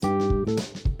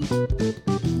Hi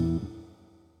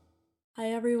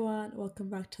everyone, welcome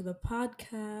back to the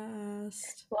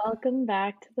podcast. Welcome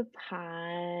back to the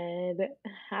pod.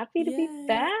 Happy to be Yay!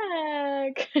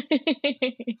 back.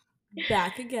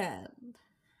 Back again.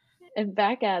 And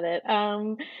back at it.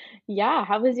 Yeah,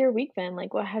 how was your week been?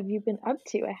 Like, what have you been up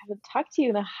to? I haven't talked to you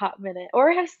in a hot minute,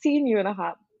 or have seen you in a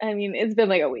hot. I mean, it's been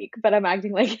like a week, but I'm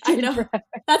acting like it's I been know. forever.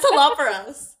 That's a lot for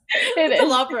us. It That's a is.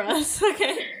 lot for us.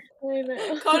 Okay. I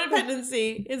know.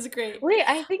 Codependency is great. Wait,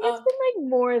 I think it's Um, been like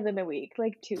more than a week,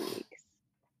 like 2 weeks,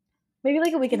 maybe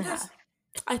like a I week and think a I, s- half.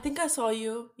 I think I saw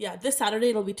you. Yeah, this Saturday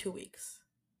it'll be 2 weeks.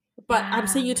 But I'm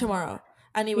seeing you Wow. tomorrow.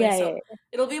 Anyway, Yeah, so yeah, yeah.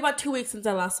 it'll be about 2 weeks since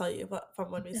I last saw you, but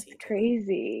from when we see That's each other. That's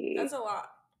crazy. a lot.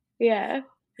 Yeah.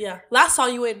 Yeah. Last saw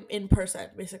you in person,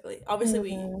 basically. Obviously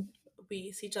Mhm.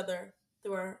 we see each other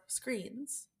through our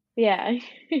screens. Yeah.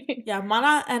 Yeah,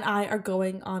 Mana and I are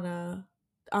going on a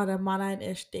Mana and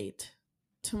Ish date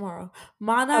tomorrow.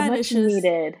 Mana Oh, and much Ish's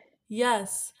needed.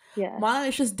 yes, Yes. Mana and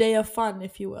Ish's day of fun,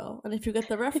 if you will. And if you get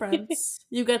the reference,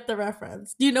 you get the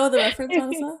reference. Do you know the reference,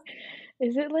 Anissa?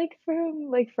 Is it, like, from,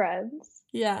 like, Friends?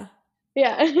 Yeah,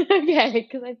 Yeah, okay,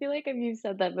 because I feel like you've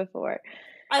said that before.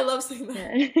 I love saying that.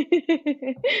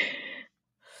 Yeah.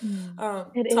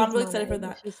 Mm. It So I'm is really Mama excited for and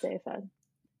that. she's stay fun.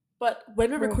 But when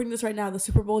we're We're recording this right now, the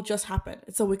Super Bowl just happened.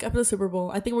 It's a week after the Super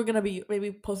Bowl. I think we're gonna be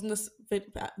maybe posting this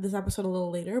episode a little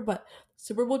later, but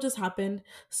Super Bowl just happened.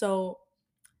 So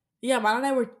yeah, Man and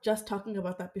I were just talking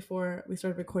about that before we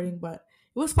started recording, but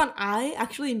it was fun. I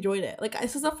actually enjoyed it. Like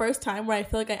this is the first time where I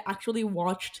feel like I actually the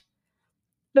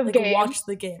game. watched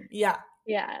the game. Yeah.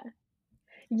 Yeah.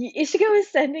 Ishika was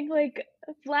sending, like,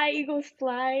 "Fly, Eagles,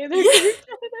 fly," in her Yeah. group chat,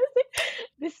 and I was like,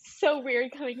 "This is so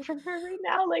weird coming from her right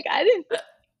now." Like, I didn't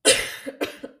I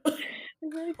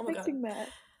was not Oh my god. expecting that.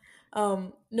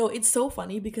 No, it's so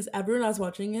funny because everyone I was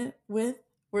watching it with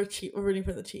were rooting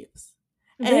for the Chiefs.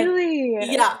 And Really?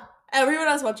 yeah, everyone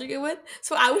I was watching it with.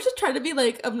 So I was just trying to be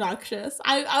like obnoxious.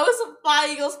 I was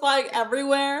flying Eagles flying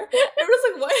everywhere. I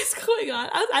was like, what is going on?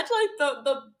 I was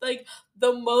actually like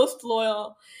the most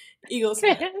loyal Eagles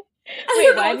fan. I Wait,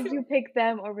 don't why know. did you pick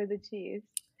them over the Chiefs?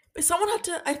 But someone had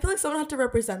to. I feel like someone had to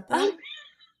represent Um, them.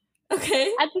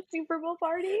 Okay, at the Super Bowl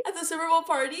party? at the Super Bowl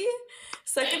party.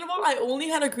 Second of all, I only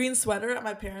had a green sweater at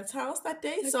my parents' house that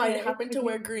day, so I Okay, happened to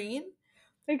wear okay, green.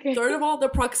 Third of okay. all, the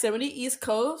proximity, East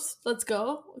Coast. Let's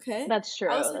go. Okay, That's I true,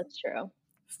 was like, that's true.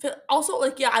 also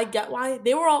like yeah, I get why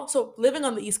they were all so living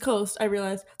on the East Coast. I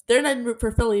realized they're not root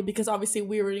for Philly because obviously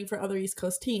we were rooting for other East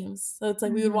Coast teams. So it's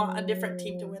like we would want a different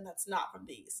team to Mhm, win that's not from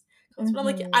the East Coast. But I'm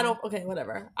like, yeah, I mhm. don't. Okay,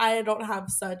 whatever. I don't have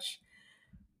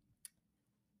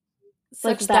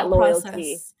Like, such that thought loyalty.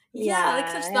 process. Yeah, like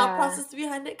such Yeah, thought yeah. process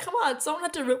behind it. Come on, someone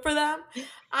had to root for them.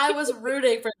 I was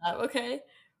rooting for them. Okay,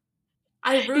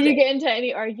 I Did rooted. you get into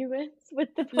any arguments with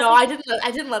the No, players?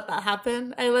 I didn't let that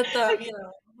happen. I let them. Okay,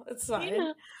 It's you fine.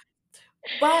 know,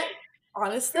 But for a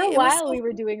honestly, while, we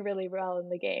were doing really well in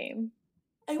the game.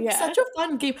 it was Yeah, such a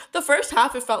fun game. The first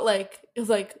half, it was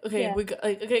like okay, yeah,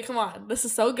 okay, come on, this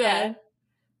is so yeah. good.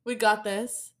 We got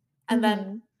this. And then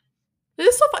Mhm. it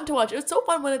was so fun to watch. It was so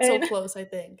fun when it's so And close. I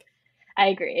think. I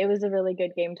agree. It was a really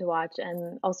good game to watch,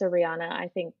 and also Rihanna, I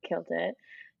think, killed it.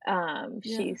 Yeah.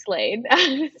 She slayed.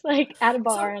 I was, like, at a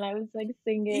bar, So and I was, like,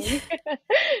 singing.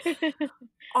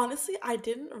 honestly, I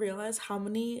didn't realize how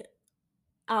many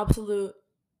absolute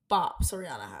bops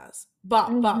Rihanna has. Bop,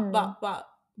 bop, Mhm. bop, bop,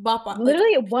 bop, bop. Like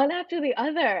Literally one after the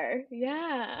other.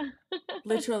 Yeah.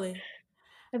 literally.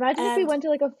 Imagine if we And went to,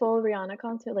 like, a full Rihanna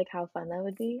concert, like, how fun that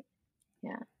would be.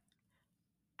 Yeah.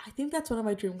 I think that's one of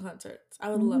my dream concerts. I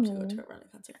would love to go to Mhm. a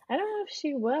Rihanna concert. I don't know if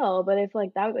she will, but if,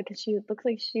 like, that because she looks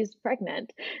like she's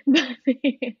pregnant.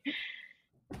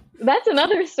 That's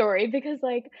another story because,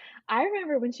 like, I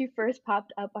remember when she first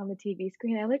popped up on the TV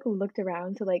screen, I, like, looked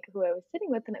around to, like, who I was sitting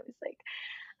with, and I was like,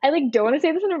 I, like, don't wanna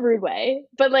say this in a rude way,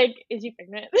 but, like, "Is she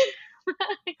pregnant?" 'Cause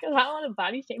I don't wanna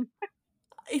body shame.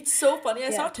 It's so funny. I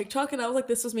saw Yeah. TikTok and I was like,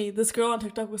 this was me. This girl on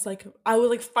TikTok was like, I was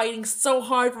like fighting so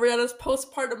hard for Rihanna's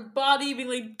postpartum body, being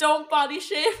like, don't body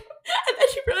shame. And then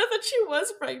she realized that she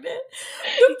was pregnant.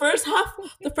 The first half,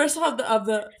 the first half of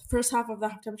the first half of the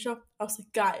halftime show, I was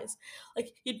like, guys,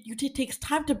 like it takes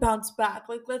time to bounce back.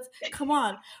 Like let's come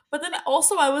on. But then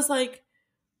also I was like,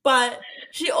 but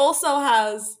she also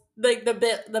has like the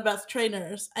best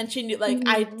trainers, and she knew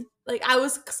Mhm. like I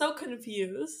was so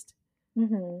confused.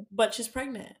 Mhm. But she's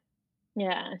pregnant.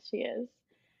 Yeah, she is.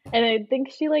 And I think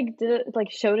she, like, did it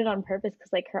like, showed it on purpose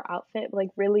because like, her outfit, like,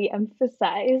 really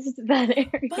emphasized that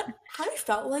area. But I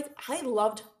felt like I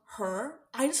loved her.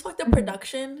 I just felt like the Mhm.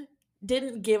 production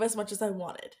didn't give as much as I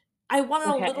wanted. I wanted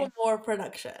a little Okay. more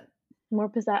production. More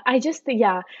possessed. I just think,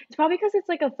 yeah, it's probably because it's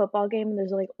like a football game and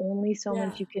there's like only so Yeah.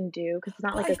 much you can do because it's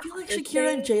not But like I a feel like concert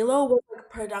Shakira and stage. J-Lo was like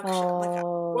production. Like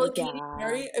or Oh, like Katy yeah.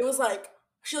 Perry, it was like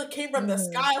she like came from the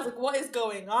Mhm. sky. I was like, what is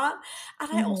going on?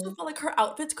 And I also Mhm. felt like her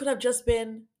outfits could have just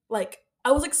been like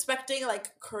I was expecting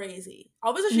like crazy.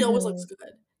 Obviously, she always looks Mhm.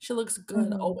 good. She looks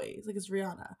good Mhm. always. Like it's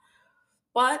Rihanna.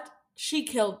 But she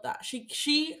killed that.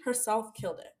 She herself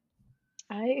killed it.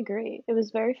 I agree. It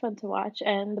was very fun to watch,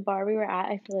 and the bar we were at,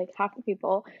 I feel like half the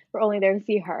people were only there to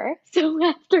see her. So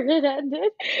after it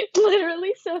ended,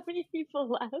 literally so many people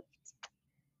left.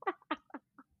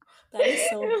 That is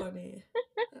so funny.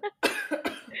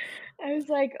 I was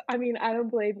like, I mean, I don't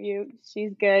blame you.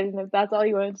 She's good, and if that's all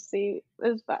you wanted to see,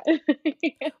 it's fine.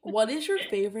 What is your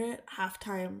favorite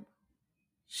halftime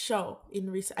show in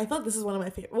recent? I feel like this is one of my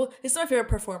favorite. Well, it's my favorite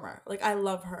performer. Like I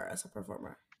love her as a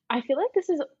performer. I feel like this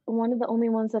is one of the only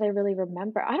ones that I really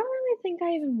remember. I don't really think I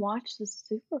even watched the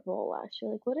Super Bowl last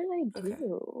year. Like, what did I Okay.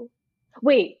 do?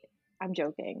 Wait, I'm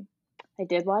joking. I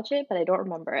did watch it, but I don't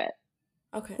remember it.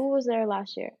 Okay. Who was there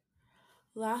last year?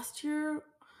 Last year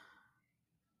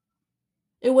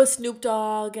it was Snoop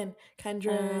Dogg and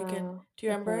Kendrick and Oh, do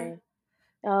you remember? okay.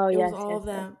 Oh, It was yes, all yes, of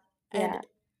yes. them. And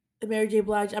Yeah. Mary J.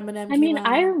 Blige, Eminem I came mean,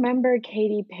 I out. remember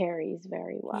Katy Perry's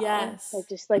very well. Like, Yes.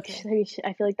 just like Okay.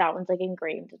 I feel like that one's like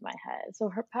ingrained in my head. So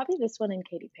her probably this one and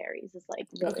Katy Perry's is like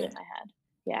really in Okay. my head.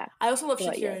 Yeah. I also love What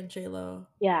about Shakira you? and J Lo.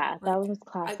 Yeah, that one Like was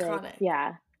classic. iconic.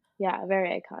 Yeah. Yeah,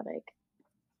 very iconic.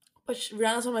 But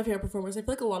Rihanna's one of my favorite performers. I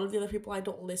feel like a lot of the other people I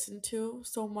don't listen to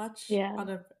so much Yeah. on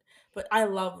a, but I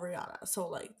love Rihanna. So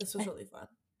like this was I really fun.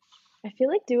 I feel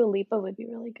like Dua Lipa would be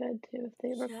really good too if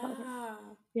they ever brought her.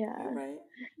 Yeah. You're Yeah. right.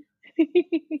 You're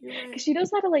Because right. she knows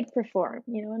how to like perform,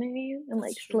 you know what I mean? And That's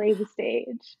like true. slay the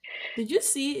stage. Did you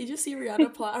see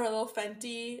Rihanna plot her little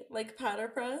Fenty like patter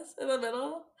press in the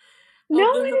middle No,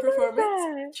 of I her didn't performance?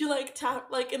 notice She like tap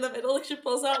like in the middle, like she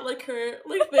pulls out like her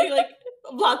like thing, like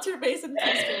blots her face and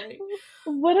keeps going.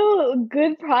 that. What a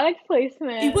good product It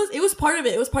placement. was it was part of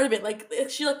it. It was part of it. Like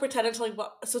she like pretended to like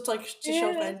so it's like to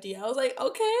show Yeah. Fenty. I was like,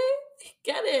 okay,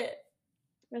 get it.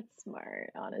 That's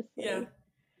smart, Yeah, honestly.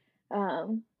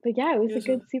 But yeah, it it was a was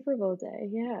good Super Bowl day.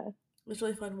 Yeah. it was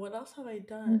really fun. What else have I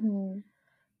done?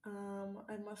 Mhm.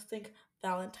 I must think.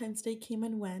 Valentine's Day came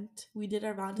and went. We did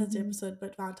our Valentine's Day Mhm. episode,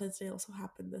 but Valentine's Day also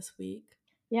happened this week.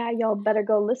 Yeah, y'all better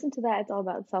go listen to that. It's all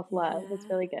about self-love. It's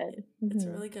Yeah, really good. it's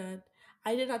Mhm. really good.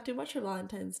 I did not do much for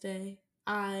Valentine's Day.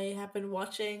 I have been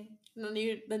watching the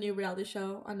new reality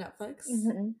show on Netflix,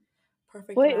 Mhm.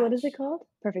 Perfect Wait, what is it Match. called?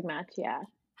 Perfect Match. Yeah.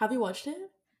 Have you watched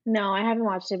it? No, I haven't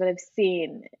watched it, but I've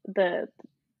seen the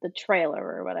trailer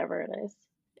or whatever it is.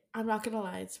 I'm not gonna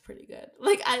lie, it's pretty good.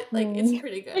 Like it's Mm.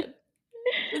 pretty good.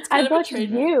 It's kind I've of a watched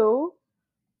train wreck. You.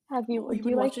 Have Oh, you you've do you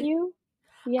been like watching? You?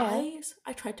 Yeah.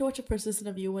 I tried to watch a first season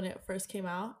of You when it first came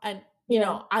out, and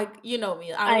Yeah. you know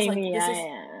me. I was I like, mean,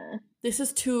 yeah. this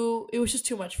is too. It was just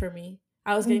too much for me.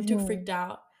 I was getting too freaked Mhm.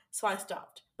 out, so I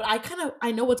stopped. But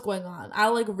I know what's going on. I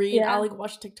like read. I Yeah. like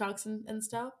watch TikToks and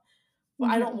stuff, but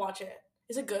I don't Mhm. watch it.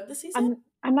 Is it good this season?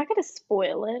 I'm not gonna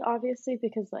spoil it, obviously,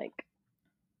 because like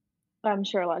I'm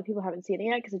sure a lot of people haven't seen it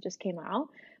yet because it just came out.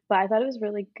 But I thought it was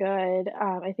really good.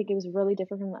 I think it was really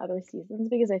different from the other seasons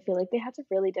because I feel like they had to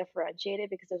really differentiate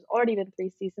it because there's already been 3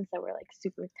 seasons that were like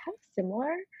super kind of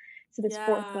similar. So this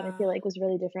fourth one I Yeah, feel like was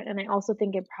really different, and I also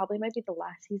think it probably might be the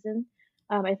last season.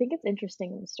 I think it's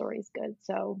interesting and the story's good,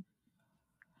 so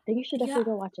I think you should yeah.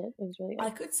 definitely go watch it. It was really I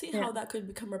good. could see Yeah. how that could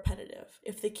become repetitive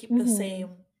if they keep Mhm. the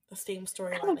same Kind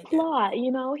storyline of again. plot,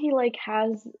 you know? He, like,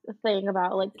 has a thing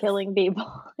about, like, Yes, killing people,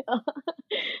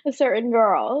 a certain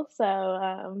girl,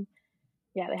 so,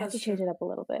 yeah, they had that's to true. change it up a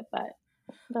little bit, but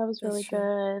that was That's really true.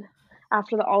 good.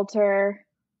 After the Altar,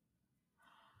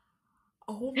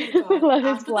 Oh my god. Love Is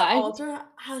After the Blind. altar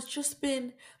has just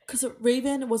been because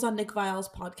Raven was on Nick Vile's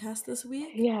podcast this week.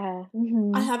 Yeah, I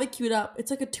mhm. have it queued up.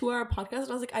 It's like a 2 hour podcast,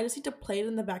 and I was like, I just need to play it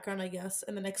in the background, I guess,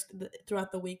 in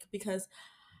throughout the week because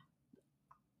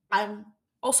I'm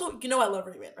also I love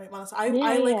Raven, right, Monica? Yeah,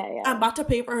 I like yeah, I'm yeah. about to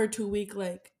pay for her 2 week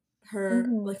her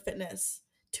Mhm, like fitness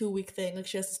 2 week thing. Like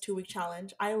she has this 2 week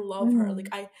challenge. I love her. Like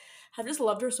mhm. I have just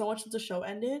loved her so much since the show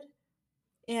ended,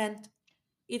 and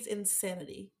it's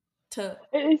insanity to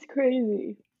It is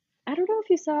crazy. I don't know if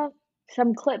you saw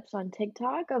some clips on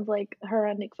TikTok of, like, her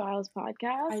on Nick Viall's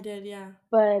podcast. I did, yeah.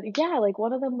 But yeah, like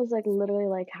one of them was like literally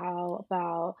like how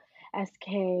about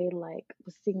SK like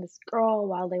was seeing this girl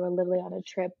while they were literally on a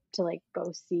trip to like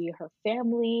go see her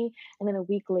family, and then a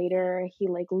week later he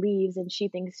like leaves and she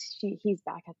thinks he's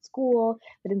back at school,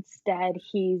 but instead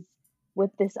he's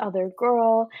with this other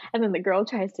girl, and then the girl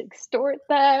tries to extort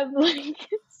them. Like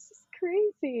it's just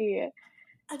crazy.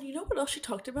 And you know what else she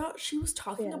talked about? She was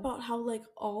talking Yeah. about how like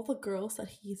all the girls that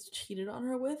he's cheated on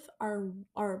her with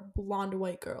are blonde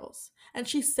white girls. And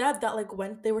she said that like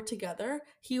when they were together,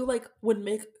 he like would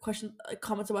make question like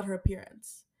comments about her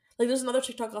appearance. Like there's another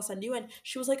TikTok I'll send you, and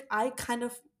she was like, I kind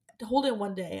of told him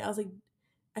one day, I was like,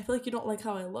 I feel like you don't like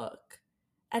how I look.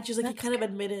 And she's like, he That's kind of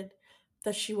admitted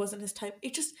that she wasn't his type.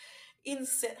 It just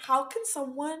insane. How can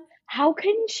someone, How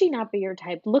can she not be your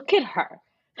type? Look at her.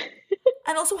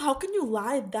 and also how can you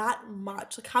lie that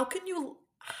much? Like how can you,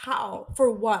 how?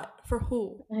 For what? For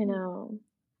who? I know.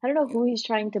 I don't know You, who he's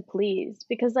trying to please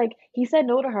because, like, he said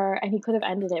no to her and he could have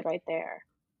ended it right there.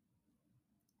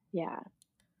 Yeah.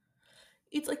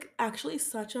 it's like actually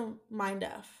such a mind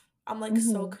f. I'm like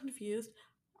so Mhm. confused.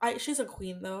 She's a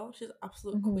queen though. She's an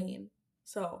absolute Mhm. queen.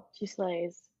 So She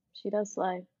slays. She does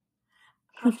slay.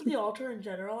 after the altar in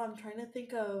general, I'm trying to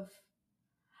think of.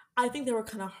 I think they were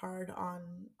kind of hard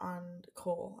on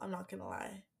Cole. I'm not gonna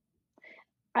lie.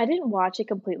 I didn't watch it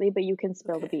completely, but you can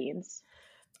spill the Okay, beans.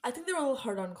 I think they were a little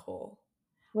hard on Cole.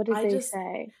 What did I they just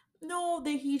say? no,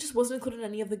 they he just wasn't included in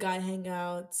any of the guy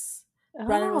hangouts.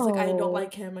 Brennan was like, I don't Oh.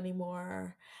 like him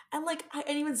anymore, and like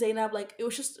and even Zaynab, like it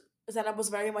was just Zaynab was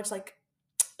very much like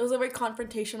it was a very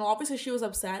confrontational. Obviously, she was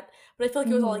upset, but I feel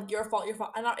like it was all like Mhm. your fault,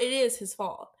 and it is his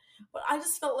fault. But I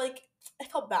just felt like I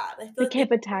felt bad. I feel They like they,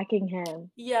 kept attacking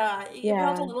him. yeah, it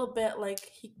felt a Yeah. little bit like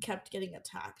he kept getting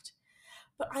attacked.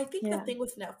 But I think the Yeah. thing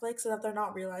with Netflix is that they're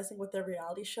not realizing with their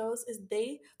reality shows is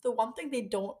the one thing they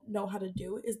don't know how to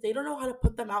do is they don't know how to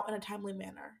put them out in a timely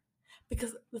manner.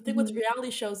 Because the thing with Mhm.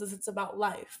 reality shows is it's about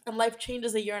life, and life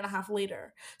changes a year and a half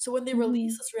later. So when they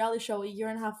release Mhm. this reality show a year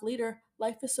and a half later,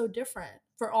 life is so different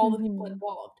for all the people Mhm.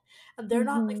 involved. And they're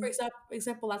not like, for Mhm.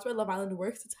 example, that's why Love Island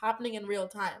works. It's happening in real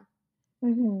time.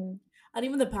 Mhm. And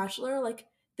even The Bachelor, like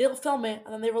they'll film it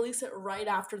and then they release it right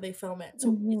after they film it.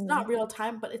 So it's not Mhm. real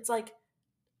time, but it's like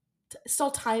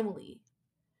still timely.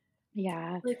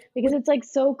 Yeah, Like because with it's, like,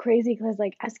 so crazy because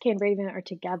like, SK and Raven are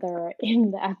together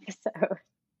in the episode,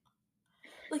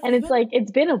 like and it's, even like,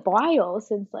 it's been a while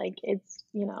since, like,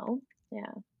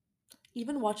 yeah.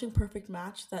 even watching Perfect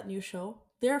Match, that new show,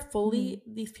 they're Mhm. fully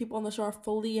these people on the show are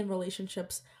fully in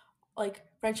relationships. Like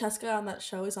Francesca on that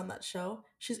show is on that show.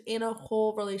 She's in a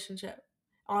whole relationship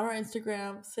on her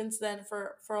Instagram since then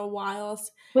for a while,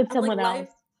 With and like someone life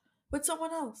else. with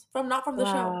someone else from not from the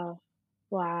show.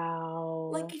 Wow.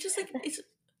 Like Wow. it's just like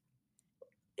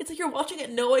it's like you're watching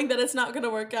it knowing that it's not gonna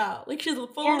work out. Like she's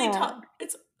fully Yeah. taught.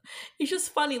 It's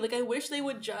just funny. Like I wish they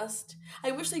would just.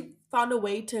 I wish they found a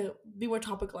way to be more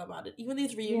topical about it. Even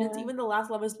these reunions, Yeah. even the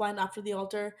last Love Is Blind after the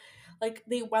altar, like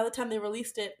they by the time they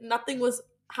released it, nothing was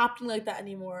happening like that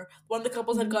anymore. One of the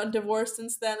couples had Mhm. gotten divorced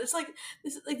since then. It's like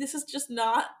this is just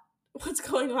not what's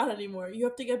going on anymore. You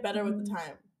have to get better with the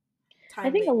Mhm. I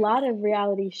think a timing. lot of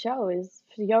reality shows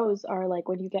are like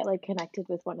when you get like connected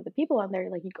with one of the people on there,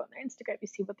 like you go on their Instagram, you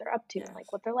see what they're up to and like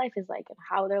Yes. what their life is like and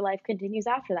how their life continues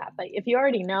after that. But if you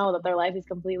already know that their life is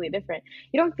completely different,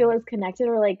 you don't feel as connected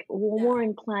or like Yeah. more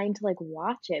inclined to like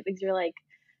watch it because you're like,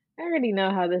 I already know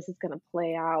how this is gonna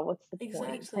play out. What's the point? Type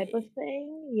of Exactly.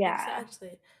 thing. Yeah.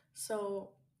 Exactly.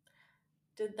 So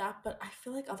did that, but I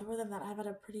feel like other than that, I've had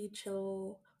a pretty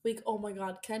chill week. Oh my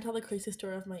god, can I tell the crazy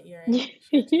story of my earring? Should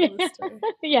I tell this Yeah. story?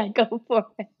 Yeah, go for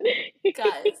it.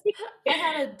 Guys, I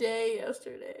had a day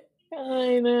yesterday. I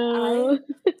I know.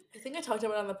 I think I talked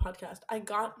about it on the podcast. I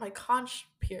got my conch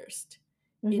pierced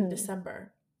in Mhm.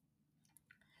 December.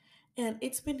 And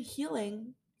it's been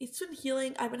healing. It's been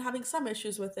healing. I've been having some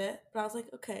issues with it, but I was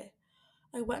like, okay.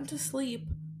 I went to sleep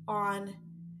on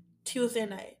Tuesday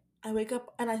night. I wake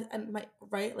up and my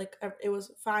right like it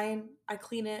was fine. I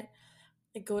clean it.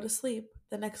 I go to sleep.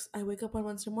 The next I wake up on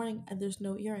Wednesday morning and there's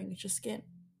no earring. It's just skin.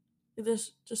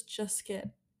 There's just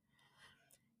skin.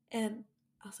 And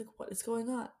I was like, what is going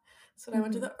on? So then I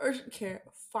went to Mhm. the urgent care.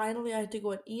 Finally, I had to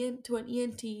go to an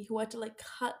ENT who had to like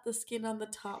cut the skin on the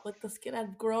top. Like the skin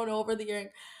had grown over the earring.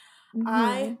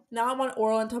 Mhm. I'm on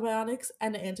oral antibiotics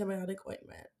and an antibiotic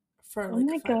ointment for Oh like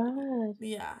my 5 days. god.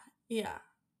 Yeah, yeah.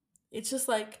 It's just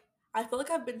like I feel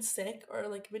like I've been sick or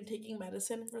like been taking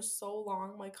medicine for so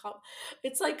long. My cup,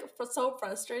 it's like so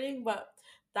frustrating. But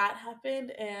that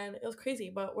happened and it was crazy.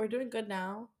 But we're doing good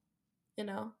now. You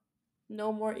know,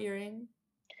 no more earring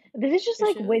Did it just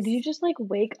like wait, did you issues. just like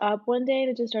wake up one day and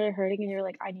it just started hurting and you're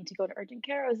like, I need to go to urgent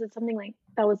care? Or is it something like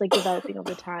that was like developing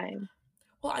over time?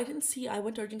 Well, I didn't see. I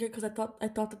went to urgent care because I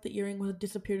thought that the earring was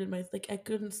disappeared in my like I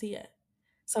couldn't see it.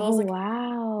 So I Oh was like,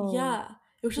 wow. yeah,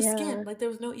 it was just skin. Yeah. Like there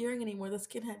was no earring anymore. The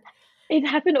skin had It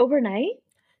happened overnight?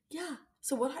 yeah.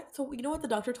 So so you know what the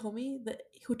doctor told me that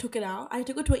who took it out? I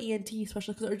took it to an ENT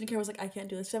specialist because urgent care was like, I can't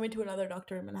do this. Send me to another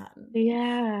doctor in Manhattan.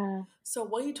 Yeah. So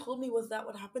what he told me was that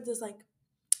what happens is like,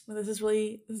 well, this is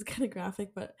kind of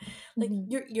graphic, but like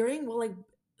Mhm. your earring will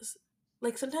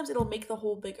like sometimes it'll make the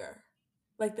hole bigger.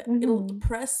 Like it'll Mhm.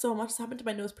 press so much. This happened to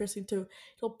my nose piercing too.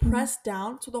 It'll Mhm. press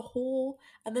down so the hole,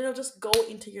 and then it'll just go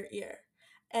into your ear,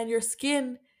 and your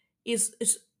skin is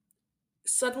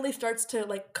suddenly starts to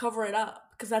like cover it up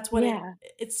because that's what Yeah,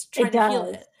 it's it trying to heal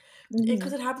does. it.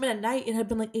 Because Mhm. it happened at night, it had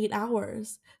been like 8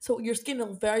 hours, so your skin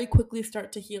will very quickly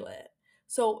start to heal it.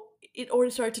 So it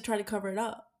already started to try to cover it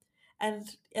up,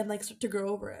 and like start to grow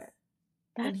over it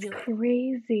and That's heal it.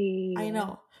 crazy. I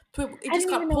know. So it I just didn't even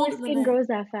got know my pulled in the skin night. grows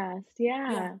that fast.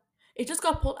 Yeah. Yeah. It just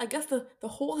got pulled. I guess the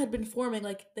hole had been forming,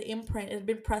 like the imprint. It had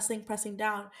been pressing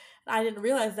down. And I didn't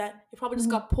realize that it probably just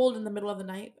Mhm. got pulled in the middle of the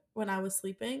night when I was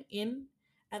sleeping in,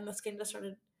 and the skin just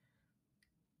started.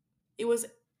 It was,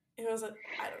 it was a,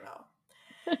 I don't know.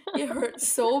 It hurt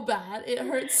so bad. It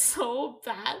hurt so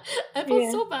bad. I felt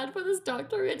Yeah. so bad for this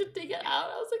doctor. We had to take it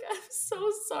out. I was like, I'm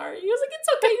so sorry. He was like, it's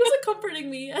okay. He was like comforting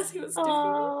me as he was doing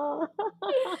it.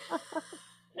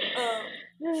 Oh.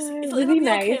 Was It'll he be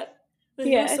nice? okay. He was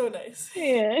Yeah. so nice.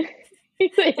 Yeah.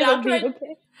 He said And it'll be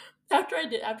okay. after I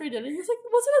did it, he was like,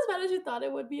 was it as bad as you thought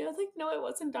it would be? I was like, no, it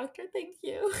wasn't, doctor. Thank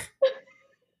you.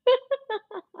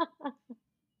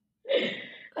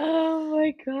 Oh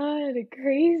my God,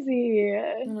 crazy.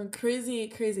 Crazy,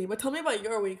 crazy. But tell me about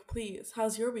your week, please.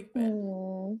 How's your week been?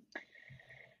 Hmm.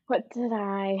 What did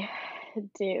I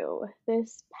do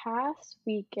this past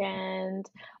weekend?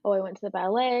 Oh, I went to the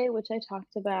ballet, which I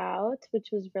talked about, which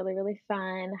was really, really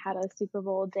fun. Had a Super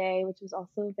Bowl day, which was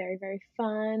also very, very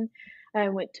fun. I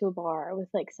went to a bar with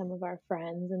like some of our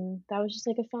friends, and that was just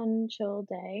like a fun, chill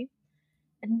day.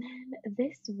 And then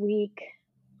this week,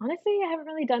 honestly, I haven't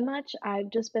really done much. I've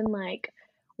just been like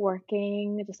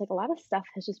working, just like a lot of stuff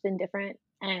has just been different.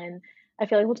 And I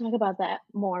feel like we'll talk about that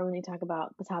more when we talk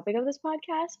about the topic of this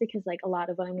podcast because like a lot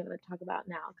of what I'm going to talk about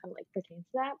now kind of like pertains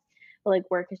to that. But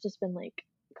like work has just been like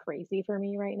crazy for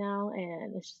me right now.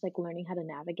 And it's just like learning how to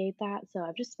navigate that. So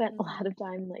I've just spent a Mm-hmm. lot of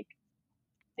time like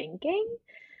thinking.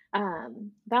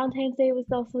 Valentine's Day was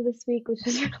also this week, which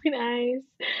was really nice.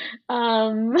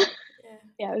 Um, Yeah.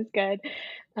 yeah, it was good.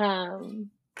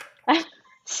 Um,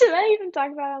 should I even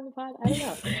talk about it on the pod? I don't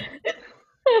know.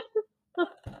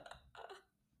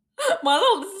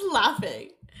 Milo, this is laughing.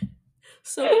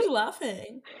 So who's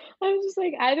laughing? I'm just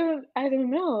like, I don't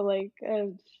know. Like,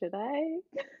 should I?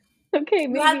 Okay,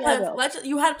 You had maybe I plans. will.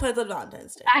 You had plans on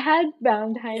Valentine's Day. I had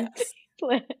Valentine's Day Yes,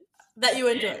 plans. that you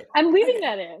enjoyed. I'm leaving Okay.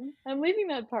 that in. I'm leaving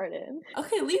that part in.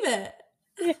 Okay, leave it.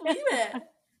 Yeah. Leave it.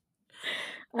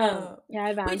 Yeah, I had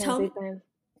Wait, Valentine's tell Day me. plans.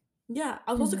 Yeah,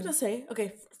 I was also Hmm. gonna say.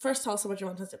 Okay, first tell us about your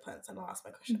Valentine's Day plans, and I'll ask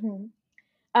my question.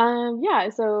 Hmm. Yeah,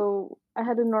 so I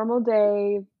had a normal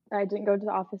day. I didn't go to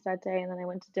the office that day, and then I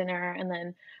went to dinner, and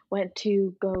then went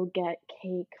to go get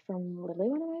cake from literally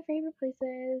one of my favorite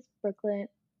places, Brooklyn.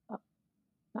 Oh,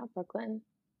 not Brooklyn,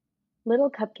 Little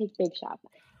Cupcake Bake Shop.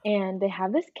 And they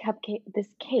have this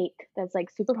cake that's like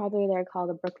super popular there called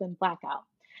the Brooklyn Blackout. Yeah.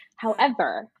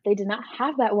 However, they did not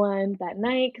have that one that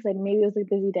night because maybe it was a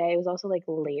busy day. It was also like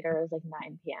later. It was like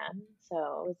 9 p.m.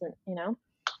 So it wasn't,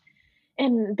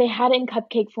 and they had it in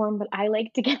cupcake form, but I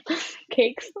like to get the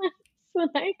cakes when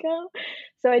I go.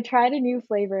 So I tried a new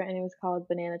flavor and it was called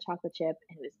banana chocolate chip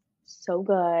and it was so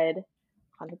good.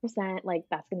 100%. Like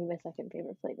that's gonna be my second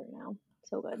favorite flavor now.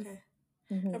 So good. Okay.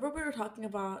 Hmm. Remember we were talking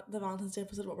about the Valentine's Day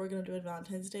episode, what we're gonna do on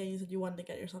Valentine's Day. You said you wanted to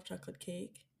get yourself chocolate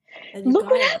cake, and you Look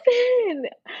got what it. happened.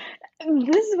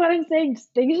 This is what I'm saying.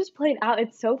 Things just played out.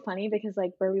 It's so funny because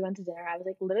like where we went to dinner, I was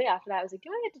like literally after that, I was like, "Do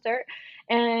you want to get dessert?"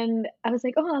 And I was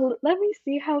like, "Oh, let me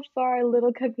see how far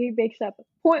Little Cupcake Bake Shop,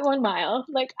 0.1 mile."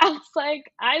 Like I was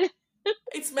like, I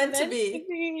It's meant to meant to be.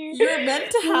 be. You're meant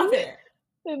to have it.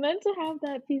 I meant to have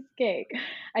that piece of cake.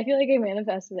 I feel like I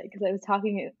manifested it because I was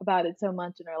talking about it so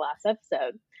much in our last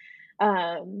episode.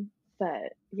 Um,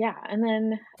 but yeah, and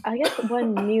then I guess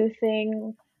one new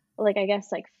thing, like I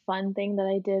guess like fun thing that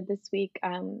I did this week,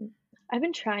 I've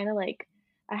been trying to like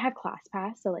I have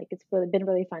ClassPass, so like it's really been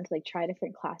really fun to like try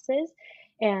different classes.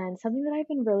 And something that I've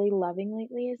been really loving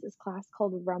lately is this class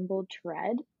called Rumble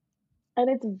Tread. And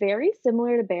it's very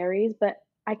similar to Barry's, but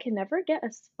I can never get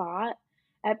a spot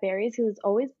at Barry's because it's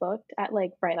always booked at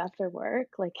like right after work.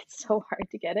 Like it's so hard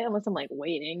to get it unless I'm like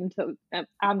waiting. So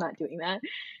I'm not doing that.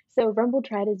 So Rumble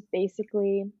Tread is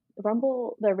basically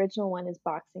Rumble. The original one is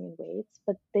boxing and weights,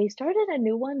 but they started a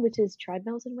new one which is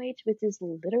treadmills and weights, which is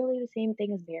literally the same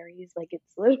thing as Barry's. Like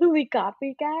it's literally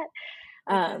copycat.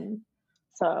 Okay. Um,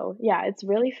 So, yeah, it's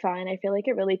really fun. I feel like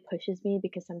it really pushes me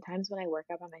because sometimes when I work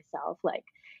out by myself, like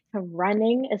if I'm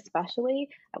running especially,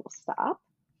 I will stop.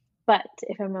 But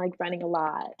if I'm like running a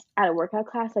lot at a workout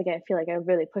class, like I feel like I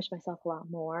really push myself a lot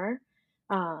more.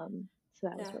 So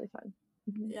that was Yeah, really fun.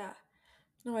 Mhm. yeah.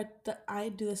 No, I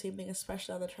do the same thing,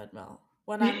 especially on the treadmill.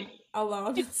 When I'm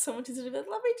alone and someone teaches me, like,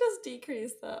 let me just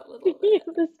decrease that a little bit.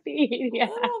 The speed, A yeah.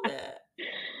 little bit.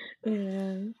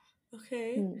 Yeah.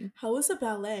 Okay. Mm. How was the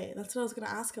ballet? That's what I was gonna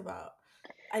ask about.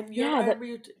 Yeah, I that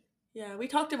remember yeah, we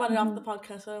talked about it off the mhm.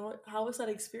 podcast. So how was that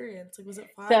experience? Like, was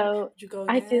it fun? So, Would you go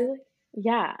I again? feel like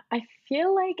yeah, I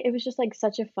feel like it was just, like,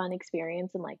 such a fun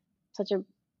experience and, like, such a,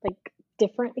 like,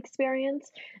 different experience.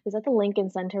 It was at the Lincoln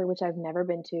Center, which I've never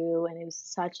been to, and it was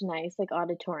such a nice, like,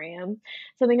 auditorium.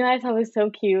 Something that I thought was so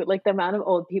cute, like, the amount of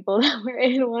old people that were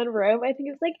in one room, I think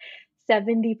it was, like,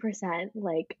 70%,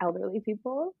 like, elderly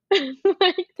people,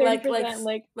 like, Like like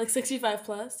 30%, like 65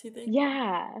 plus, you think?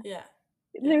 yeah. Yeah.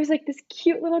 There Yeah. was, like, this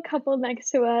cute little couple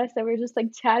next to us that were just,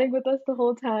 like, chatting with us the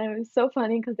whole time. It was so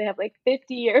funny because they have, like,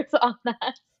 50 years on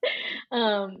us.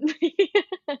 Um,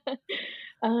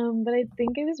 but I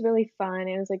think it was really fun.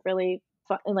 It was, like, really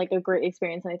fun and, like, a great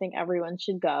experience, and I think everyone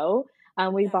should go.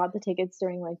 We Yeah. bought the tickets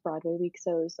during, like, Broadway week,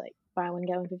 so it was, like, buy one,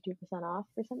 get one 50% off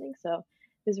or something, so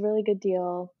it was a really good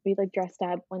deal. We, like, dressed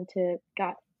up,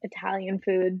 got Italian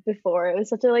food before. It was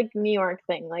such a, like, New York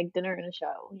thing, like, dinner and a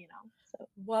show, you know? So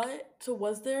What? So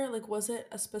was it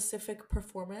a specific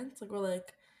performance? Like, or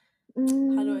like,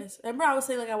 how do mm, remember I was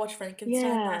saying like I watched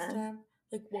Frankenstein last yeah. time?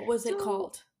 Like, what was it So,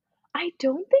 called? I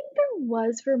don't think there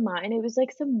was for mine. It was,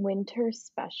 like, some winter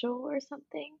special or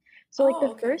something. So, like, Oh,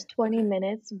 the okay. first 20 Okay.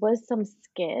 minutes was some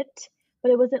skit,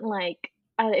 but it wasn't like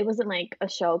a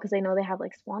show because I know they have,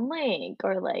 like, Swan Lake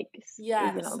or, like,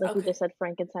 Yes. like you just Okay. said,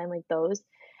 Frankenstein, like those.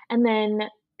 And then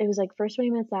it was, like, first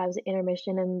 20 minutes that was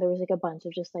intermission, and there was, like, a bunch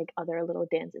of just, like, other little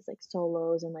dances, like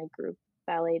solos and, like, group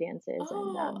ballet dances,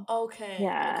 and, Oh,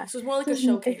 okay. Okay. yeah. So it's more like So a it was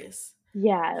showcase.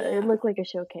 yeah, it Yeah. looked like a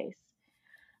showcase.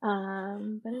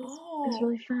 But it was Oh.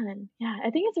 really fun. Yeah, I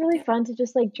think it's really That fun to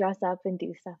just, like, dress up and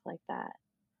do stuff like that.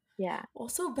 Yeah.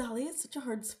 also ballet is such a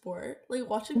hard sport. Like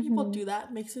watching people Mhm. do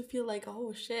that makes you feel like,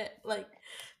 oh shit. Like,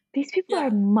 These people are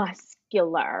yeah,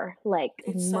 muscular, like,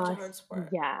 it's such a hard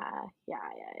sport. yeah,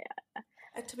 yeah.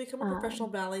 And to become a professional Um,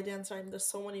 ballet dancer, I mean, there's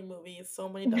so many movies, so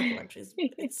many documentaries.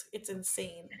 it It's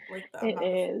insane, like the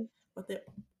amount of is. what they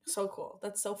so cool.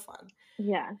 That's so fun.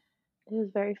 Yeah, it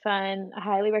was very fun. I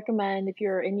highly recommend if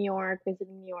you're in New York,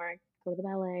 visiting New York, go to the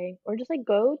ballet or just, like,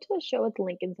 go to a show at the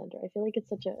Lincoln Center. I feel like it's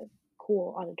such a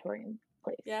cool auditorium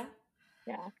place. Yeah,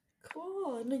 Yeah.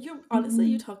 cool. No, you honestly,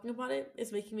 you Mhm. talking about it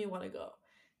is making me want to go,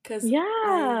 because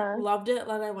I Yeah. loved it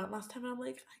when I went last time, and I'm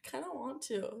like, I kind of want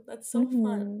to. That's so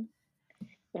fun. Mhm.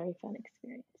 Very fun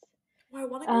experience. Well, I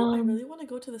want to go. I Um, really want to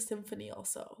go to the symphony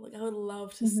also. Like, I would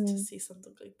love to mhm. see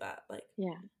something like that. Like,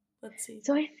 Yeah. let's see.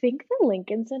 So I think the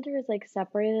Lincoln Center is, like,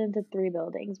 separated into 3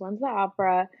 buildings. One's the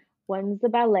opera, one's the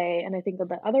ballet, and I think that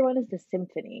the other one is the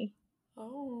symphony.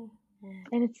 Oh,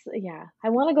 mm, And it's yeah, I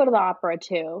wanna go to the opera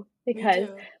too me because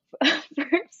too.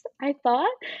 first I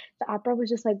thought the opera was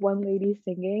just, like, one lady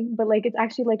singing, but, like, it's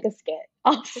actually like a skit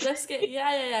Like also. a skit.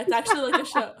 Yeah, yeah, yeah. It's actually like a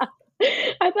show.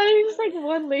 I thought it was just, like,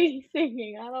 one lady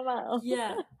singing, I don't know.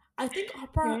 Yeah. I think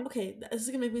opera, Yeah. okay, this is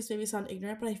gonna make me maybe sound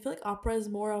ignorant, but I feel like opera is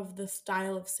more of the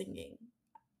style of singing,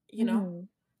 you know? Mhm.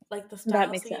 Like the That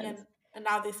style of makes singing, sense. and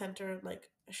now they center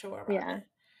like a show around Yeah. it.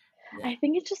 Yeah. I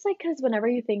think it's just, like, because whenever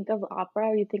you think of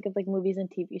opera, you think of, like, movies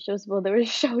and TV shows. Well, there was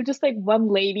a show just, like, one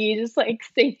lady just, like,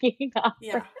 singing opera.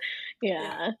 Yeah. Yeah.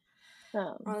 Yeah.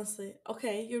 Um, Honestly.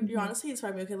 Okay, you're mhm. honestly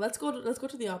inspiring me. Okay, let's go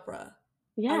to the opera.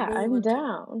 I Yeah, really I'm want to.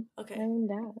 down. Okay. I'm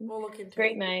down. We'll look into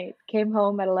Great it. night. Came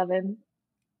home at 11,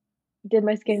 did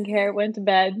my Yeah. skincare, went to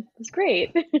bed. It was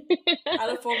great. Had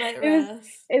a full night It was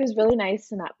rest. it was really nice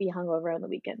to not be hungover on the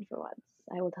weekend for once.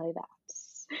 I will tell you that.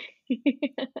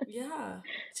 Yeah.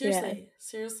 Yeah, Seriously.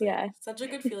 yeah. Seriously. Such a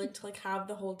good feeling to like have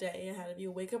the whole day ahead of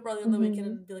you. Wake up early on the weekend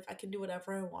Mhm, and be like, I can do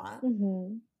whatever I want.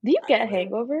 mhm. Do you I get really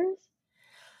hangovers?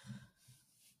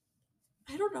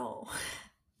 I don't know.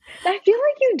 I feel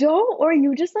like you don't, or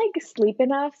you just, like, sleep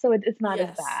enough so it's not as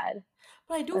Yes. bad.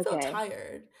 But I do feel Okay.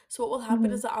 tired. So what will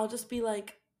happen is Mhm, that I'll just be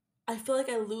like, I feel like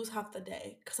I lose half the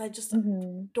day because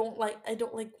mhm. I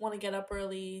don't like want to get up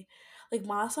early. Like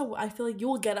Masa, I feel like you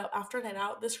will get up after a night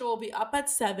out. This girl will be up at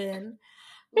 7,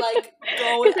 like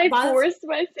going. 'Cause I forced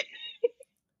myself.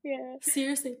 Yeah.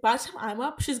 Seriously, by the time I'm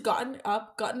up, she's gotten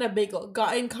up, gotten a bagel,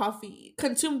 gotten coffee,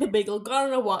 consumed the bagel, gone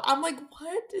on a walk. I'm like,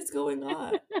 what is going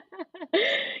on?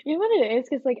 You know what it is?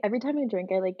 Because like, every time I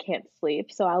drink, I, like, can't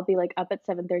sleep, so I'll be, like, up at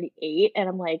 7:38, and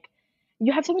I'm like,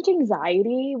 you have so much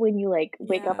anxiety when you, like,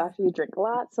 wake up Yeah. after you drink a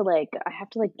lot, so, like, I have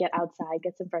to, like, get outside,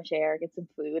 get some fresh air, get some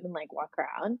food, and, like, walk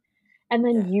around, and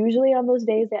then Yeah. usually on those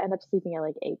days, I end up sleeping at,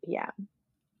 like, 8 p.m.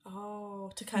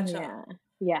 Oh, to catch up. Yeah.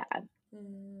 Yeah.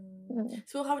 Mm.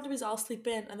 So what happened to me is I'll sleep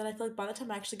in, and then I feel like by the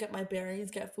time I actually get my bearings,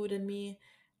 get food in me,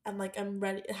 and like I'm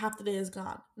ready, half the day is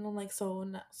gone, and I'm like, so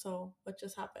what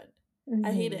just happened?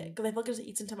 I hate it Mhm. because I feel like it just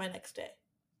eats into my next day.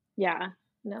 Yeah.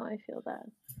 No, I feel that.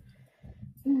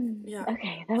 Yeah.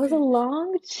 Okay, that was a Okay.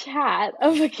 long chat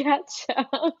of a catch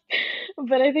up,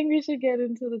 but I think we should get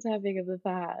into the topic of the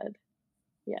pod.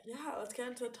 Yeah. Yeah. Let's get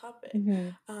into the topic.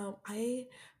 Mhm. I,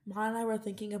 Ma and I were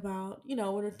thinking about, when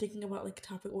we're thinking about like a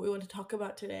topic, what we want to talk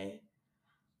about today.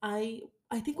 I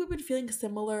think we've been feeling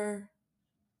similar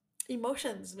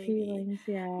emotions, maybe. Feelings,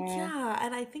 yeah. Yeah,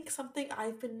 and I think something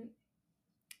I've been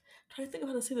trying to think of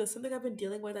how to say this. Something I've been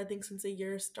dealing with, I think, since the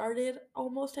year started,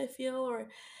 almost, I feel, or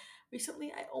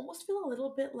recently, I almost feel a little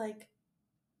bit like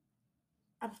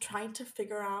I'm trying to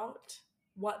figure out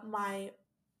what my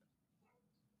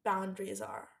boundaries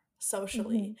are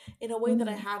socially Mhm. in a way that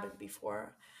I Mhm. haven't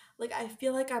before. Like, I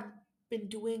feel like been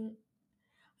doing,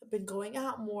 I've been going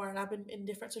out more and I've been in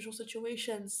different social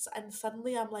situations, and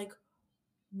suddenly I'm like,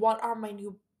 what are my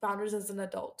new boundaries as an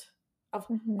adult of,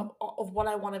 Mhm. of what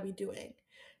I want to be doing?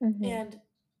 Mhm. And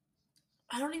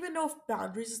I don't even know if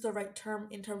boundaries is the right term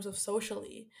in terms of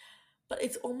socially, but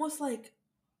it's almost like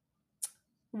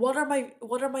what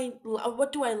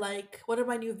do I like? What are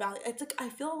my new values? It's like I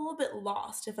feel a little bit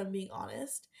lost if I'm being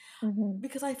honest, Mhm.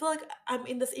 because I feel like I'm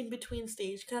in this in between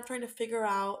stage, kind of trying to figure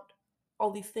out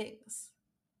all these things.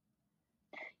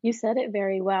 You said it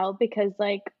very well because,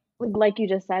 like you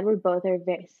just said, we both are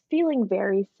feeling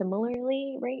very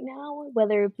similarly right now,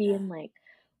 whether it be Yeah. in like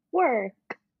work,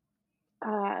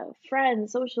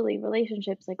 friends, socially,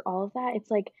 relationships, like all of that. It's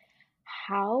like,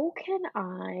 how can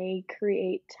I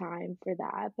create time for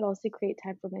that, but also create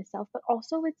time for myself? But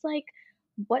also, it's like,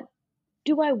 what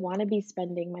do I want to be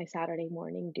spending my Saturday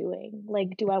morning doing?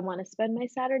 Like, do I want to spend my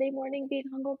Saturday morning being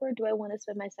hungover? Do I want to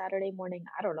spend my Saturday morning,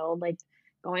 I don't know, like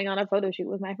going on a photo shoot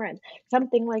with my friends,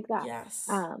 something like that. Yes.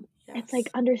 Um, it's like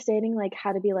Yes. understanding like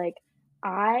how to be like,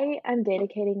 I am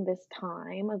dedicating this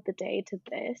time of the day to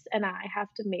this, and I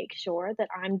have to make sure that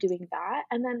I'm doing that.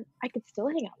 And then I could still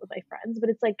hang out with my friends, but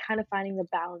it's like kind of finding the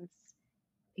balance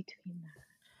between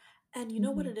that. And you know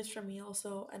what Hmm. it is for me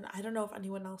also, and I don't know if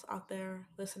anyone else out there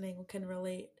listening can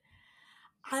relate.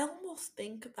 I almost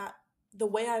think that the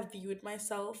way I viewed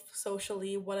myself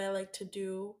socially, what I like to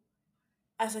do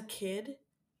as a kid,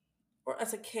 or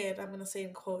as a kid, I'm going to say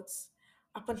in quotes,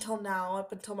 up until now,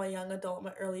 up until my young adult,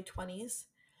 my early 20s,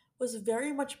 was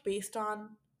very much based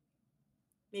on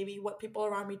maybe what people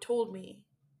around me told me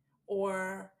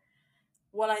or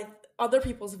what other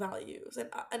people's values.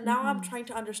 And now I'm Hmm. trying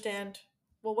to understand,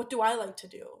 well, what do I like to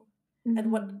do? And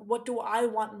Hmm. what do I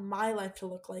want my life to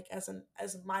look like as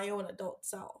my own adult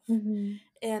self? Hmm.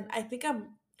 And I think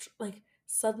I'm like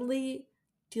suddenly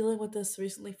dealing with this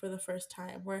recently for the first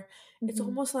time, where it's Hmm.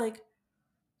 almost like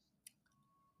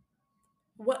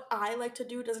what I like to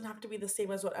do doesn't have to be the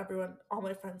same as what all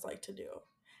my friends like to do.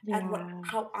 And Yeah.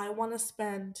 how I want to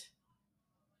spend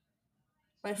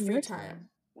my free Your time.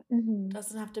 time Mhm.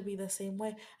 doesn't have to be the same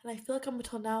way. And I feel like I'm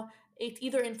until now, it's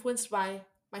either influenced by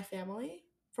my family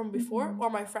from before Mhm.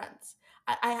 or my friends.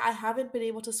 I haven't been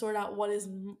able to sort out what is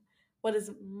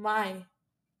my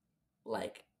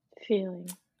like Feeling.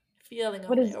 feeling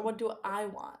What of it, is or what do I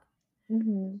want.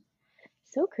 Mhm.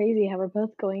 So crazy how we're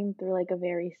both going through, like, a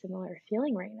very similar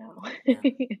feeling right now. Yeah.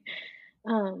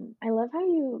 I love how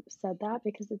you said that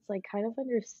because it's, like, kind of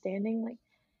understanding, like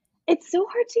it's so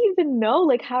hard to even know,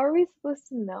 like, how are we supposed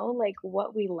to know, like,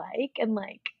 what we like and,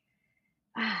 like,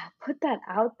 put that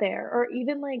out there or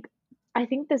even, like I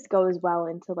think this goes well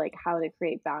into, like, how to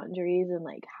create boundaries and,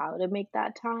 like, how to make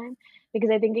that time, because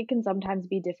I think it can sometimes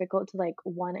be difficult to, like,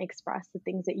 wanna express the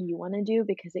things that you wanna do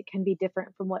because it can be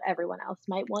different from what everyone else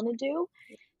might wanna do,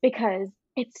 because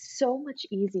it's so much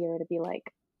easier to be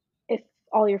like if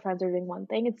all your friends are doing one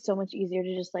thing, it's so much easier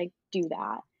to just, like, do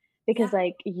that because, Yeah.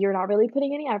 like, you're not really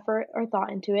putting any effort or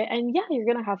thought into it, and yeah, you're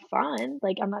gonna have fun,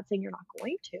 like, I'm not saying you're not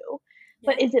going to,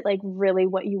 but Yeah. is it, like, really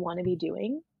what you wanna be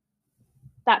doing?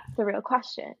 That's the real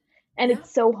question, and Yeah.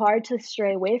 it's so hard to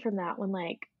stray away from that when,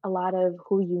 like, a lot of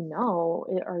who you know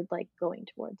are, like, going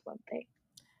towards one thing.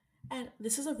 And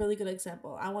this is a really good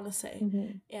example, I want to say.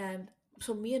 Mhm. And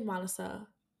so me and Manasa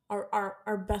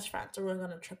are best friends. We're going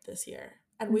on a trip this year.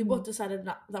 And we both Mhm. decided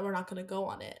that we're not going to go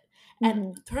on it.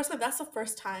 And Mhm. personally, that's the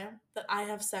first time that I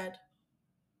have said,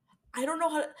 I don't know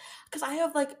how to, because I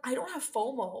have like I don't have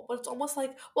FOMO, but it's almost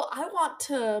like, well, I want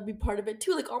to be part of it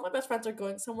too. Like all my best friends are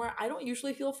going somewhere. I don't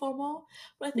usually feel FOMO,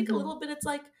 but I think a Mhm. little bit it's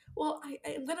like, well,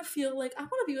 I'm gonna feel like I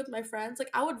want to be with my friends. Like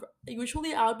I would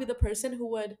be the person who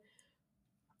would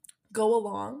go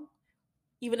along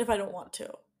even if I don't want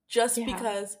to, just Yeah.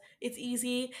 because it's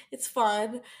easy, it's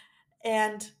fun,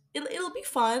 and it'll be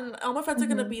fun. All my friends are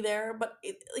gonna Mhm. be there, but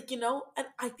like and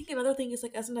I think another thing is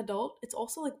like as an adult, it's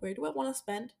also like where do I want to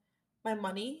spend my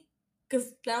money?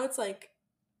 Because now it's like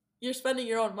you're spending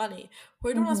your own money.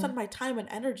 Where do I want to Mhm. spend my time and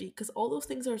energy? Because all those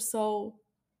things are so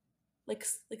like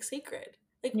sacred.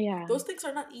 Like Yeah. those things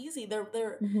are not easy.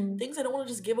 They're Mhm. things I don't want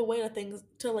to just give away to things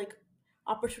to like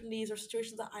opportunities or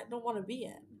situations that I don't want to be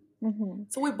in. Mhm.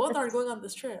 So we both are That's going on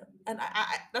this trip, and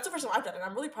that's the first time I've done it.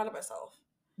 I'm really proud of myself.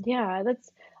 Yeah,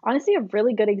 that's honestly a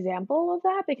really good example of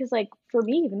that because, like, for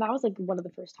me, even that was like one of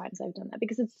the first times I've done that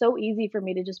because it's so easy for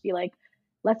me to just be like,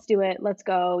 let's do it, let's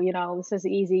go, this is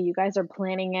easy. You guys are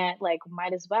planning it, like,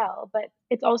 might as well. But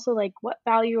it's also like, what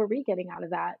value are we getting out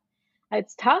of that?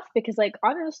 It's tough because, like,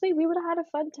 honestly, we would have had a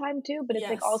fun time too, but it's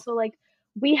like Yes, also like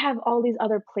we have all these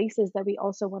other places that we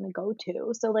also want to go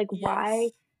to. So, like,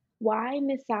 yes, why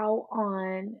miss out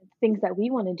on things that we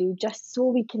want to do just so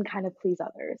we can kind of please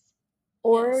others?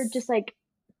 Or yes. just, like,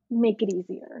 make it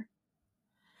easier.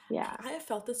 Yeah. I have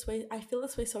felt this way. I feel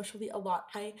this way socially a lot.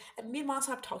 And me and Moss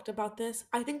have talked about this.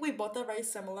 I think we both are very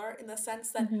similar in the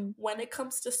sense that Mhm. when it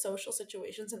comes to social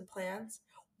situations and plans,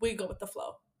 we go with the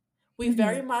flow. We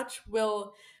very Mhm. much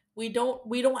will. We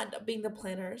don't end up being the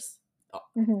planners.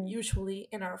 Mhm. Usually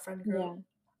in our friend group, Yeah.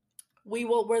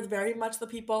 we're very much the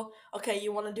people. Okay,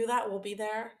 you want to do that? We'll be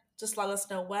there. Just let us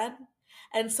know when.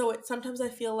 And so sometimes I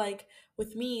feel like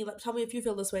with me, like, tell me if you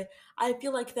feel this way. I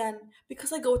feel like then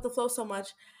because I go with the flow so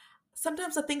much,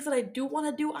 sometimes the things that I do want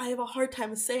to do, I have a hard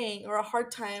time saying or a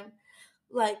hard time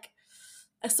like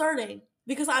asserting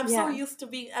because I'm so Yeah. used to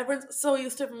being everyone's so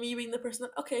used to me being the person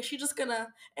that okay, she's just gonna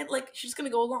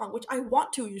go along, which I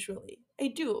want to usually. I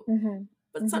do. Mhm.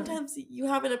 But Mhm. sometimes you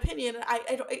have an opinion and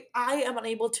I am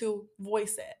unable to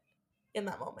voice it in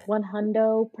that moment.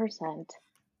 100%.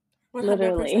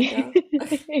 100% Literally. yeah.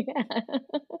 Okay. Yeah.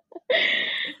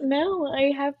 No,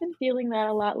 I have been feeling that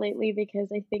a lot lately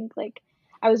because I think, like,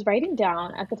 I was writing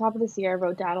down at the top of this year, I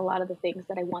wrote down a lot of the things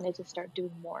that I wanted to start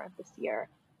doing more of this year,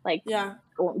 like Yeah.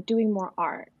 doing more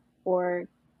art or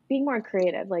being more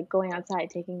creative, like going outside,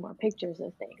 taking more pictures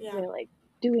of things Yeah. or like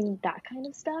doing that kind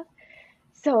of stuff.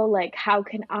 So, like, how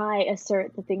can I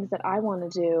assert the things that I wanna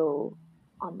do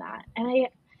on that? And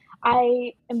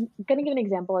I am gonna give an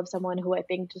example of someone who I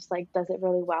think just, like, does it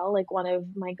really well, like, one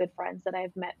of my good friends that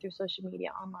I've met through social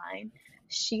media online.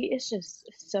 She is just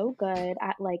so good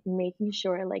at, like, making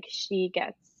sure, like, she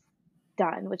gets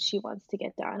done what she wants to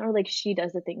get done, or, like, she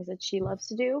does the things that she loves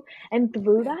to do, and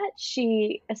through Okay. that,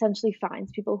 she essentially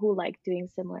finds people who like doing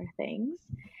similar things.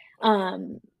 Okay.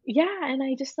 Yeah, and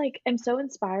I just, like, am so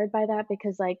inspired by that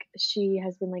because, like, she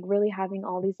has been, like, really having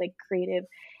all these, like, creative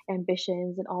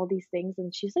ambitions and all these things,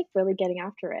 and she's, like, really getting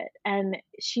after it, and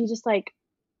she just, like,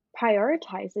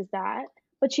 prioritizes that,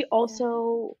 but she Yeah.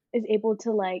 also is able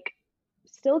to, like,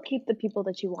 still keep the people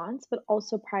that she wants, but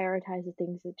also prioritize the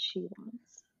things that she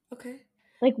wants. Okay.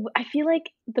 Like, I feel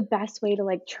like the best way to,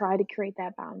 like, try to create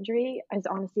that boundary is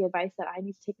honestly advice that I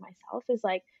need to take myself is,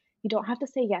 like, you don't have to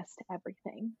say yes to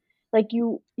everything. Like,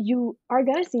 you are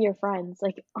gonna see your friends,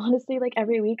 like, honestly, like,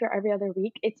 every week or every other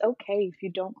week, it's okay if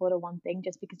you don't go to one thing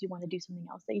just because you wanna do something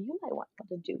else that you might want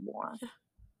to do more. Yeah.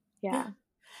 Yeah. Yeah.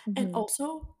 And Mhm.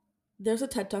 also, there's a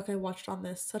TED Talk I watched on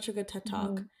this. Such a good TED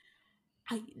Talk. Mhm.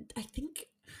 I I think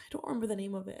I don't remember the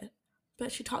name of it,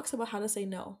 but she talks about how to say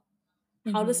no.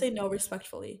 How to Mhm. say no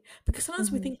respectfully. Because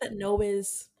sometimes we Mhm. think that no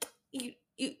is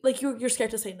you're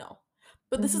scared to say no.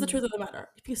 But this is the Mhm. truth of the matter.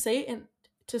 If you say it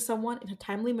to someone in a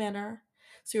timely manner,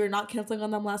 so you're not canceling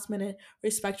on them last minute,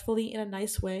 respectfully in a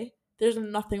nice way, there's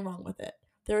nothing wrong with it.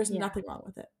 There is Yeah. nothing wrong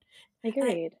with it.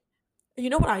 And Agreed. you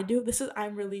know what I do? This is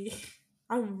I'm really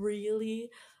I'm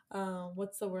really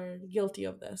what's the word? Guilty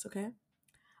of this, okay?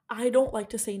 I don't like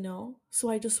to say no, so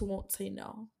I just won't say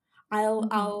no. I'll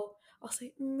Mhm. I'll I'll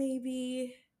say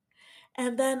maybe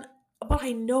and then but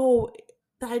I know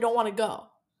that I don't want to go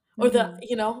or that Mhm.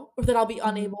 or that I'll be Mhm.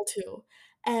 unable to.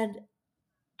 And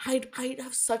I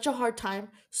have such a hard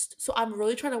time so I'm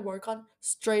really trying to work on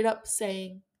straight up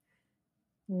saying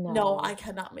no, I No.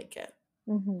 cannot make it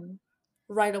Mhm.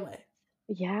 right away.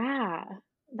 Yeah.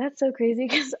 That's so crazy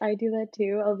because I do that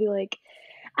too. I'll be like,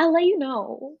 "I'll let you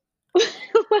know."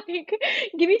 Like,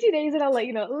 "Give me 2 days and I'll let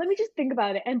you know. Let me just think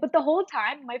about it." And but the whole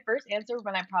time, my first answer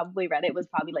when I probably read it was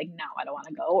probably like, "No, I don't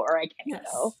wanna go," or "I can't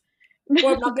go." Yes.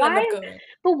 or I'm not gonna end Why up going.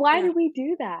 but why Yeah, do we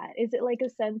do that? Is it, like, a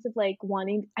sense of, like,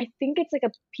 wanting I think it's, like,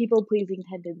 a people-pleasing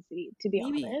tendency, to be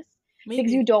maybe, honest,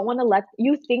 because you maybe. don't wanna let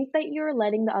you think that you're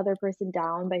letting the other person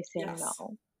down by saying Yes,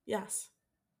 no. yes,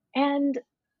 And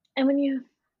and when you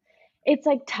it's,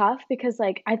 like, tough because,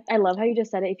 like, I love how you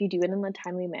just said it, if you do it in a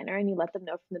timely manner and you let them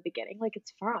know from the beginning, like,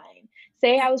 it's fine.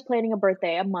 Say yeah, I was planning a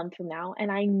birthday a month from now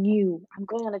and I knew I'm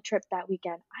going on a trip that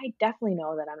weekend, I definitely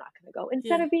know that I'm not gonna go,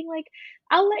 instead yeah, of being like,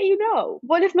 "I'll let you know.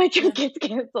 What if my yeah. trip gets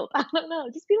canceled?" I don't know,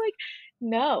 just be like,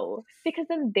 "No," because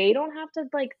then they don't have to,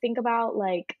 like, think about,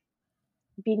 like,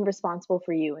 being responsible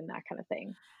for you and that kind of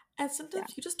thing. And Yeah.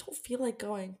 sometimes you just don't feel like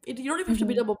going. You don't even have to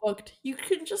be Mhm. double booked. You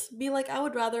can just be like, "I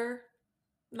would rather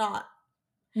not."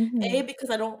 A, Mhm. because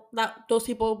I don't that those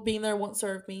people being there won't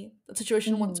serve me. The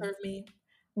situation won't Mhm. serve me.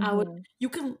 I would Mhm. you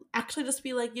can actually just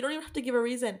be like, you don't even have to give a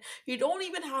reason. You don't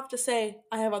even have to say,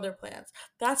 "I have other plans."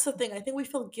 That's the thing. I think we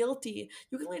feel guilty.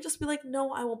 You can, like, just be like,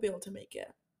 "No, I won't be able to make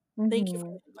it. Thank you for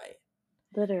Mhm. the invite."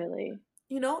 Literally.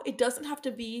 You know, it doesn't have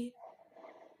to be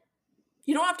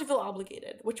you don't have to feel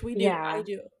obligated, which we do. I Yeah.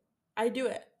 do. I do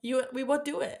it. We both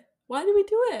do it. Why do we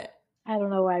do it? I don't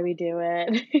know why we do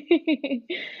it.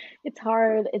 It's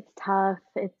hard, it's tough,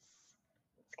 it's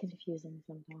confusing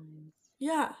sometimes.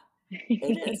 Yeah.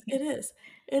 It is, it is,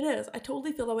 it is. I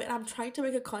totally feel that way, and I'm trying to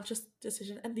make a conscious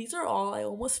decision, and these are all I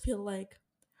almost feel like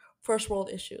first world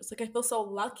issues. Like, I feel so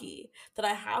lucky that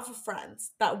I have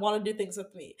friends that wanna do things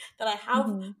with me, that I have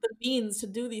Mhm, the means to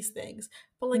do these things,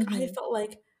 but, like, I mhm, felt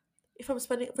like if I'm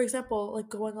spending for example, like,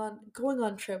 going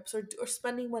on trips or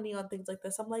spending money on things like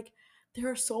this, I'm like, there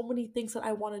are so many things that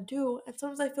I wanna do, and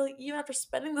sometimes I feel like even after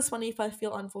spending this money, if I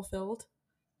feel unfulfilled,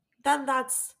 then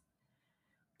that's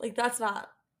not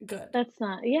good. that's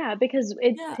not yeah, because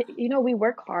Yeah. we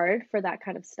work hard for that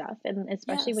kind of stuff, and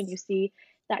especially when you Yes. see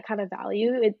that kind of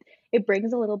value, it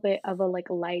brings a little bit of a, like,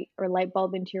 light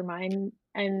bulb into your mind,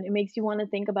 and it makes you wanna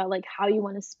think about, like, how you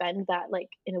wanna spend that, like,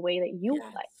 in a way that you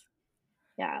like. Yes.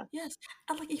 Yeah. Yes.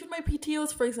 And, like, even my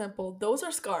PTOs, for example, those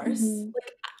are scarce. Mhm,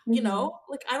 Like, mhm.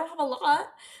 like, I don't have a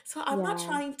lot, so I'm not Yeah.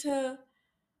 trying to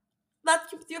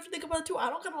that you have to think about it too. I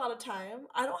don't got a lot of time.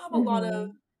 I don't have a lot of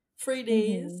Mhm, free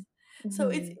days. mhm, So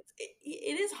mhm,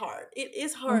 it is hard. It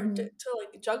is hard mhm, to,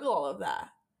 like, juggle all of that.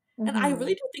 And I really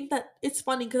mhm. do think that it's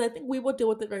funny because I think we would deal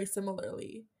with it very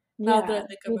similarly, now that I Yeah,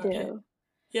 think we about it. do.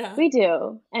 Yeah. We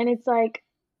do, and it's like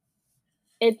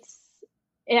it's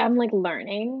I'm, like,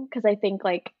 learning because I think,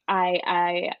 like,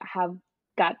 I have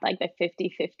got, like, the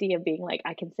 50-50 of being like,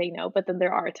 I can say no, but then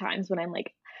there are times when I'm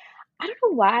like, I don't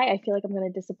know why I feel like I'm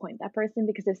gonna disappoint that person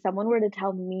because if someone were to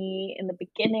tell me in the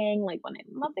beginning, like, when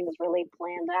nothing's really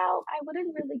planned out, I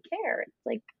wouldn't really care. It's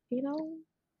like, you know?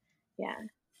 Yeah.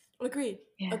 Agreed.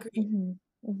 Yeah. Agreed. Mhm.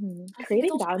 Mhm. I think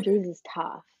it's Creating also harder, boundaries is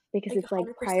tough because like, it's like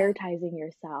 100%. prioritizing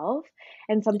yourself,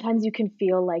 and sometimes you can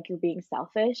feel like you're being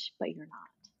selfish, but you're not.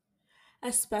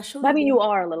 I Especially mean, when you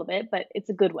are a little bit, but it's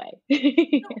a good way.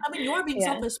 no, I mean, you're being Yeah.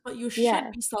 selfish, but you should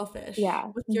Yeah. be selfish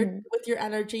Yeah. with your Mhm.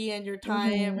 energy and your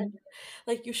time, and Mhm.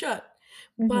 like, you should.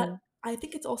 But Mhm. I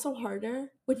think it's also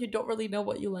harder when you don't really know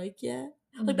what you like yet.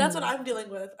 Like, that's what Mhm. I'm dealing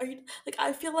with. Are you like,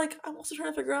 I feel like I'm also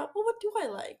trying to figure out, "Well, what do I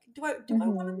like? Do I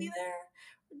wanna be Mhm. there,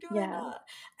 or do I Yeah. not?"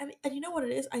 And you know what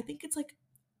it is? I think it's like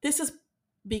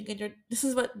this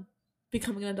is what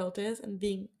becoming an adult is and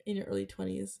being in your early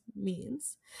 20s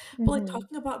means. But, like, Mhm.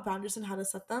 talking about boundaries and how to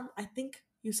set them, I think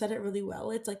you said it really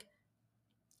well. It's like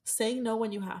saying no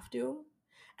when you have to,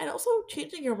 and also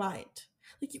changing your mind.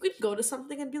 Like, you could go to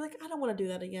something and be like, "I don't wanna do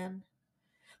that again."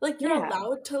 Like, you're Yeah.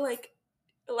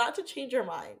 allowed to change your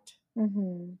mind,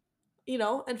 Mhm.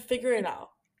 and figure it It's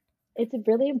out. it's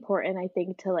really important, I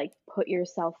think, to, like, put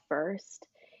yourself first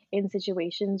in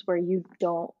situations where you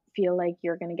don't feel like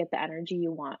you're gonna get the energy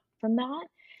you want from that.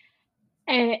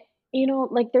 And,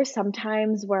 like, there's some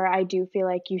times where I do feel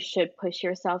like you should push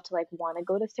yourself to, like, wanna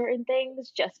go to certain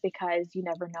things just because you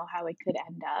never know how it could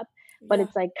end up, but Yeah,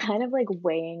 it's, like, kind of, like,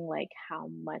 weighing, like, how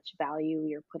much value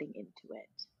you're putting into it,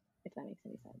 if that makes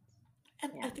any sense.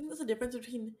 and I Yeah. think there's a difference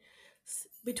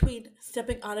between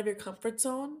stepping out of your comfort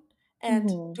zone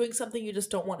and Mhm. doing something you just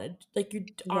don't wanna like,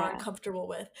 are Yeah. uncomfortable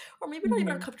with, or maybe not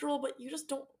even Mhm. uncomfortable, but you just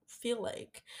don't feel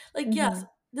like. Like, yes, Mhm.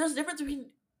 there's a difference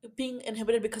between being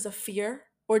inhibited because of fear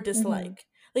or Mhm. dislike.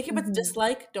 Like, if it's Mhm.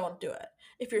 dislike, don't do it.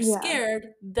 If you're Yeah.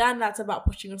 scared, then that's about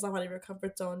pushing yourself out of your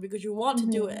comfort zone because you want to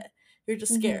do Mhm. it. You're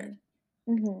just scared. Mhm.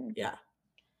 Mhm. Yeah.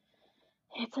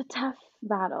 It's a tough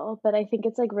battle, but I think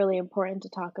it's, like, really important to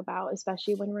talk about,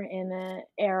 especially when we're in an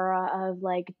era of,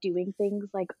 like, doing things,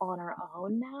 like, on our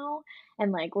own now,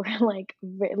 and, like, we're, like,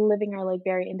 living our, like,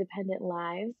 very independent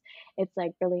lives. It's,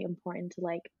 like, really important to,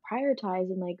 like, prioritize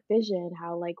and, like, vision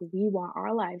how, like, we want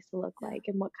our lives to look Yeah. like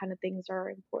and what kind of things are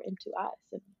important to us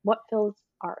and what fills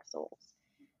our souls.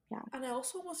 Yeah. And I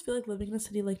also almost feel like living in a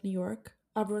city like New York,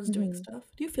 everyone's doing Mhm.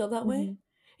 stuff. Do you feel that way? Mhm.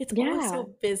 It's always Yeah. so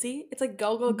busy. It's like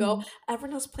go, go, go. Mhm.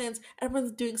 Everyone has plans.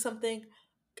 Everyone's doing something.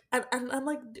 And I'm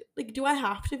like, do I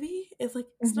have to be? It's like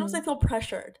sometimes I Mhm. feel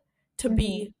pressured to Mhm.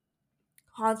 be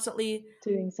constantly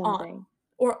Doing on something.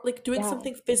 or like doing Yeah.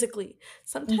 something physically.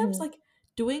 Sometimes Mhm. like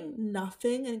doing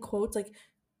nothing in quotes like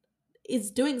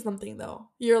is doing something though.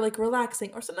 You're like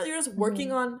relaxing or sometimes you're just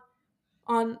working Mhm. on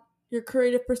your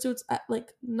creative pursuits at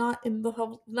like not in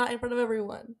front of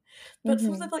everyone. But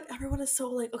sometimes I Mhm. feel like everyone is so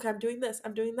like, okay, I'm doing this,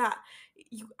 I'm doing that.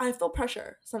 I feel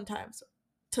pressure sometimes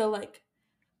to like,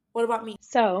 what about me?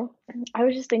 So, I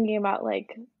was just thinking about,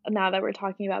 like, now that we're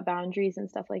talking about boundaries and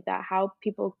stuff like that, how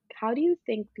do you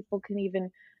think people can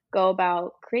even go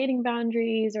about creating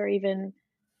boundaries or even,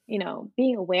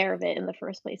 being aware of it in the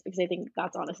first place? Because I think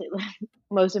that's honestly the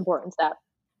most important step.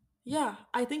 Yeah,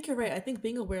 I think you're right. I think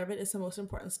being aware of it is the most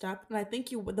important step. And I think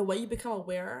the way you become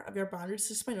aware of your boundaries is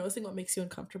just by noticing what makes you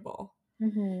uncomfortable.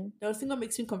 Mhm. Noticing what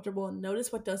makes you uncomfortable and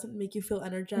notice what doesn't make you feel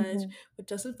energized, Mhm. what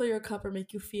doesn't fill your cup or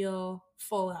make you feel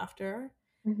full after.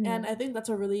 And Mhm. I think that's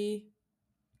a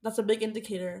big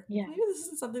indicator. Yeah. Maybe this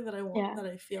isn't something that I want, Yeah. that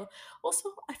I feel. Also,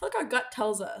 I feel like our gut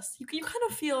tells us. You kind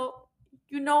of feel,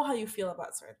 you know how you feel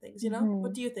about certain things, you know? What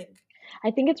Mhm. do you think?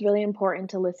 I think it's really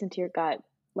important to listen to your gut.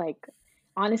 Like,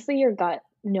 honestly, your gut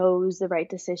knows the right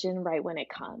decision right when it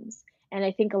comes. And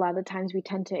I think a lot of the times we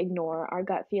tend to ignore our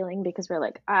gut feeling because we're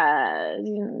like,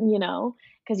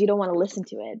 because you don't want to listen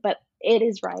to it. But it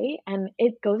is right. And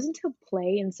it goes into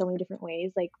play in so many different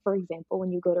ways. Like, for example,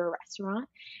 when you go to a restaurant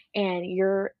and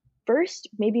your first,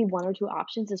 maybe one or two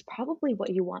options is probably what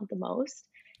you want the most.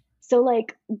 So,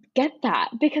 like, get that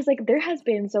because, like, there has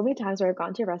been so many times where I've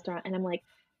gone to a restaurant and I'm like,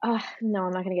 no,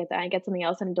 I'm not gonna get that." I get something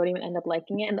else and don't even end up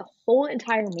liking it, and the whole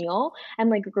entire meal, I'm,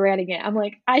 like, regretting it. I'm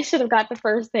like, "I should have got the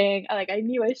first thing." Like, I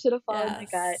knew I should have followed my gut.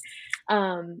 Yes.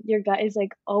 Your gut is,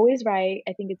 like, always right.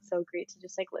 I think it's so great to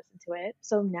just, like, listen to it.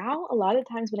 So now a lot of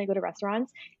times when I go to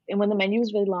restaurants and when the menu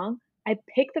is really long, I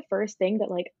pick the first thing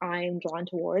that, like, I'm drawn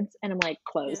towards, and I'm like,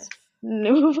 Yes. "Close.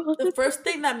 Move on." The first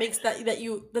thing that makes the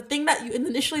thing that you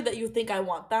initially that you think I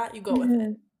want that, you go with it.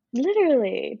 Mhm.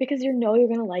 Literally, because you're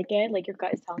gonna like it, like, your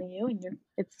gut is telling you, and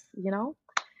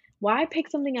why pick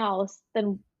something else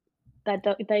than that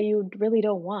you really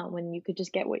don't want when you could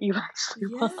just get what you actually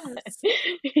want? Yes.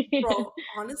 Bro,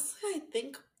 honestly, I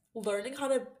think learning how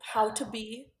to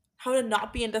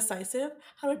not be indecisive,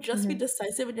 how to just be Mhm.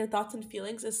 decisive in your thoughts and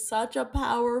feelings is such a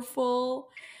powerful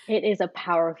It is a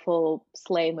powerful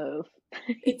slay move.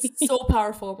 it's so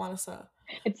powerful, Manasa.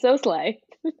 It's so slay.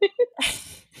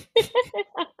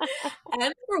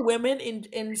 And for women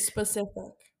in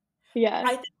specific. Yeah.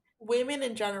 I think women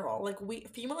in general, like we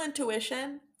female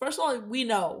intuition, first of all, we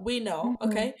know, Mhm,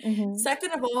 okay? mhm,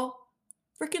 Second of all,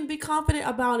 freaking be confident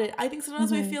about it. I think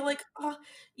sometimes we mhm, feel like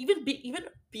even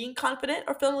being confident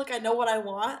or feeling like I know what I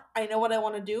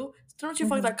want to do. Sometimes you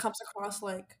feel like mhm. that comes across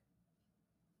like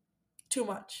too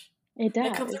much. It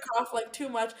It comes does. across like too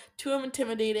much, too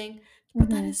intimidating. But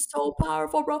that Mhm, is so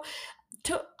powerful, bro.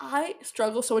 I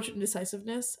struggle so much with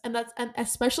indecisiveness, and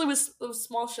especially with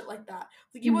small shit like that.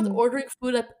 Like even with mhm. ordering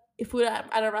food at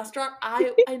a restaurant,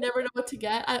 I never know what to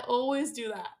get. I always do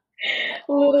that. I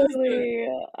always do it.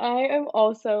 Literally, I am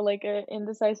also like a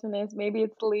indecisiveness. Maybe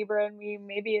it's Libra in me,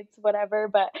 maybe it's whatever,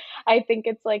 but I think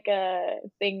it's like a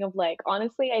thing of like,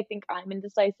 honestly, I think I'm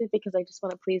indecisive because I just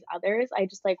want to please others. I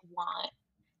just like want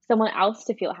someone else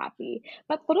to feel happy.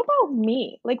 But what about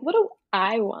me? Like, what do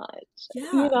I want?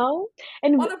 You Yeah. know?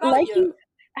 And What about like you?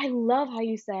 I love how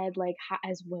you said, like,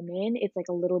 as women, it's like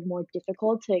a little more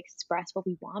difficult to express what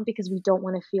we want because we don't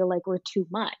want to feel like we're too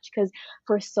much. Because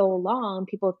for so long,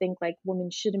 people think like women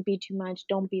shouldn't be too much,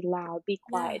 don't be loud, be Yeah.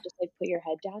 quiet, just like put your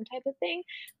head down type of thing.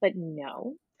 But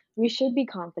no, we should be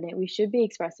confident. We should be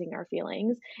expressing our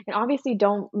feelings. And obviously,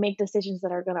 don't make decisions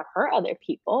that are going to hurt other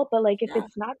people. But like, if Yeah.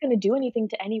 it's not going to do anything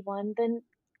to anyone, then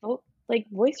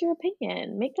voice your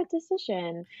opinion, make that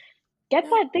decision. Get Yeah.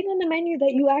 that thing on the menu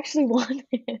that you actually wanted.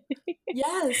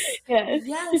 Yes. Yes.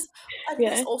 Yes. And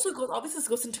this Yeah. also goes obviously this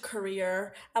goes into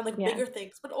career and like Yeah. bigger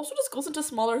things, but also just goes into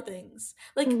smaller things.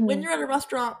 Like when Mhm. you're at a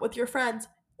restaurant with your friends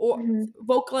or Mhm.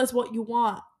 vocalize what you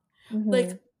want. Like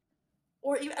Mhm.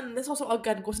 or even and this also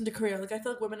again goes into career. Like I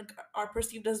feel like women are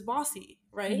perceived as bossy,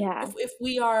 right? Yeah. If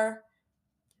we are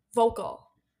vocal.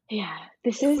 Yeah,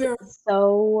 this If is we're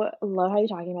so love how you're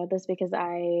talking about this because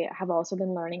I have also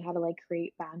been learning how to like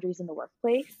create boundaries in the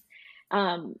workplace.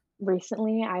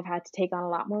 Recently I've had to take on a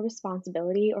lot more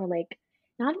responsibility or like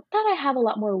not that I have a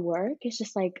lot more work, it's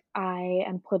just like I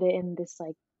am put in this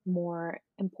like more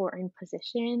important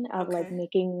position of like okay,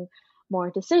 making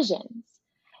more decisions.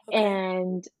 okay.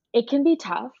 And it can be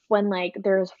tough when like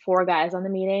there's four guys on the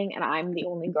meeting and I'm the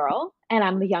only girl and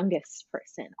I'm the youngest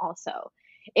person also.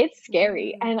 It's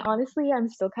scary, Mm, and honestly, I'm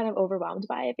still kind of overwhelmed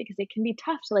by it because it can be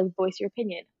tough to, like, voice your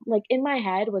opinion. Like, in my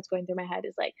head, what's going through my head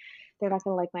is, like, "They're not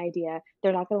gonna like my idea.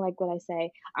 They're not gonna like what I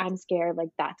say. I'm scared," like,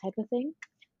 that type of thing.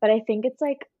 But I think it's,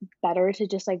 like, better to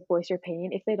just, like, voice your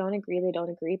opinion. If they don't agree, they don't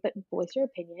agree, but voice your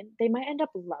opinion. They might end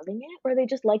up loving it, or they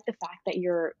just like the fact that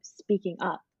you're speaking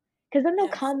up. Because then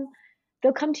yes.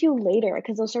 they'll come to you later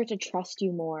because 'cause they'll start to trust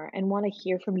you more and wanna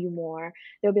hear from you more.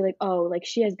 They'll be like, "Oh, like,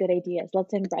 she has good ideas.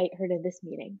 Let's invite her to this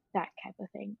meeting," that type of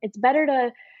thing. It's better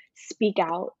to speak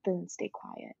out than stay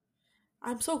quiet.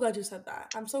 I'm so glad you said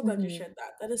that. I'm so glad you Mhm, shared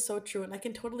that. That is so true, and I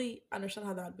can totally understand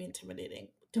how that would be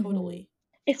intimidating. mhm. Totally.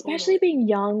 Especially Totally. being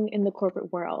young in the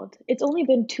corporate world. It's only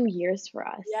been 2 years for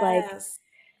us. Like, Yes.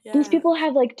 these people Yes.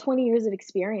 have, like, 20 years of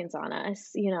experience on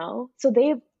us, you know? So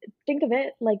they've think of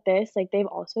it like this, like, they've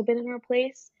also been in our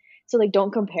place. So, like,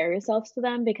 don't compare yourselves to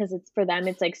them because it's for them,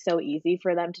 it's, like, so easy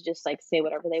for them to just, like, say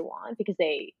whatever they want because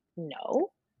they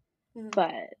know. Mhm.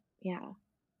 But, yeah,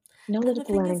 know that And the it's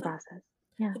a thing is learning that process.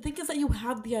 Yeah. the thing is that you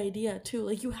have the idea too,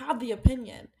 like, you have the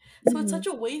opinion. So it's Mhm, such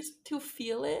a waste to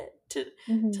feel it, to,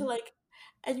 mhm, like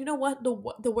and you know what?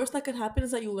 The worst that could happen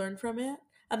is that you learn from it,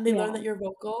 and they learn yeah, that you're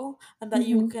vocal, and that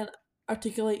you mhm, can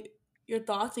articulate your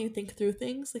thoughts, and you think through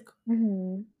things, like,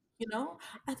 mhm, you know?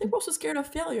 I think we're also scared of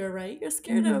failure, right?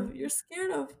 mhm. You're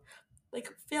scared of, like,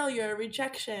 failure,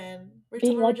 rejection, where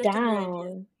Being someone let rejecting your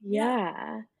ideas. down. Yeah,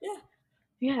 Yeah. yeah.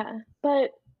 Yeah,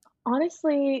 but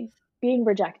honestly, being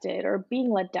rejected or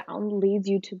being let down leads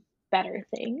you to better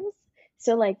things.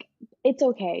 So, like, it's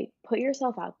okay. Put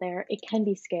yourself out there. It can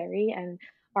be scary, and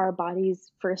our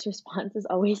body's first response is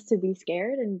always to be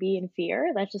scared and be in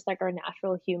fear. That's just like our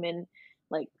natural human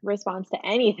like response to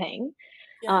anything.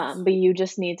 Yes. But you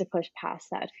just need to push past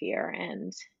that fear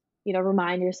and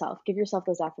remind yourself, give yourself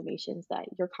those affirmations that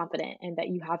you're confident and that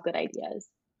you have good ideas.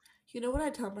 You know what I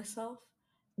tell myself?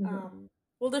 Hmm. Um,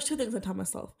 well, there's 2 things I tell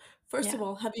myself. First of Yeah.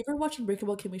 all, have you ever watched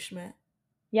Unbreakable Kimmy Schmidt?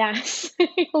 Yes,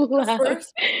 I The love.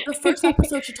 first the first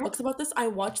episode she talks about this, I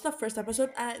watched the first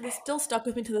episode and it still stuck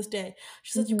with me to this day.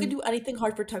 She says you can Mhm, do anything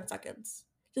hard for 10 seconds.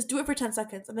 Just do it for 10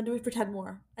 seconds and then do it for 10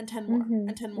 more and 10 more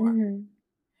and mhm, 10 more. mhm,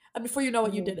 And before you know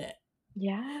it, you did mhm. it.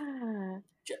 Yeah.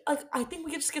 Like I think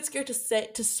we just get scared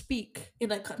to speak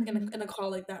in Mhm, in a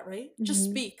call like that, right? Just mhm.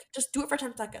 speak. Just do it for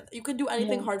 10 seconds. You can do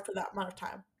anything Yeah. hard for that amount of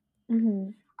time.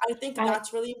 Mhm. I think I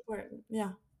that's really important.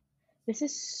 Yeah. This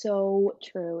is so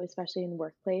true, especially in the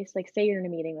workplace. Like, say you're in a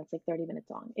meeting that's like 30 minutes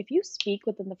long. If you speak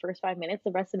within the first 5 minutes,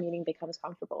 the rest of the meeting becomes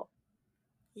comfortable.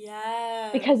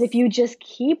 Because if Yes. you just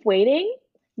keep waiting,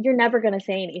 you're never gonna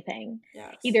say anything.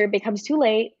 Yes. Either it becomes too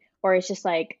late or it's just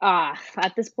like,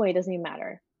 at this point, it doesn't even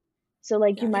matter. So,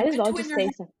 like, you Yeah, you might as get well too in just your say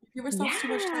head. some. You give yourself too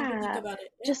much time to think Yeah. about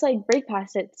it. Yeah. Just, like, break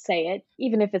past it, say it,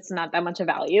 even if it's not that much of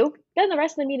value. Then the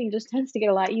rest of the meeting just tends to get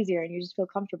a lot easier, and you just feel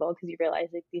comfortable because you realize,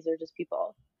 like, these are just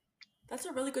people. That's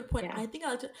a really good point. Yeah. I think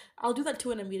I'll do that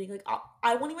too in a meeting. Like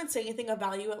I won't even say anything of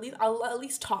value. I'll at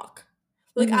least talk.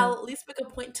 Like I'll Mhm. at least make a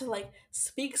point to like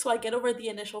speak so I get over the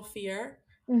initial fear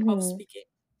of Mhm. speaking.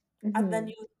 And then Mhm.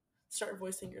 you start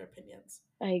voicing your opinions.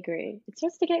 I agree. It's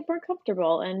supposed to get more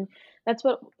comfortable, and that's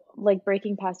what, like,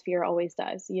 breaking past fear always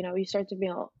does. You start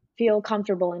to feel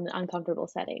comfortable in uncomfortable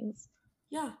settings.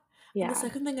 Yeah. And the Yeah.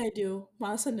 second thing I do,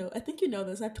 Melissa know, I think you know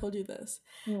this, I've told you this.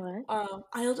 What?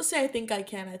 I'll just say I think I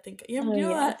can. I think Oh, you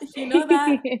know yes.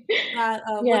 that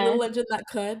like Yeah. little engine that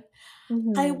could.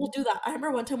 I will Mhm. do that. I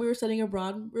remember one time we were studying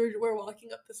abroad. We were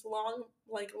walking up this long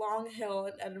hill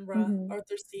in Edinburgh, Mhm.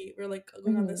 Arthur's Seat. We are like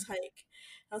going on Mhm. this hike.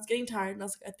 I was getting tired, and I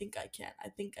was like, I think I can. I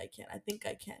think I can. I think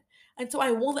I can. And so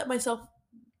I won't let myself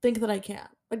think that I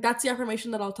can't. Like that's the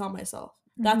affirmation that I'll tell myself.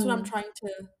 That's what I'm Mhm. trying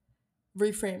to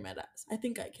reframe it as. I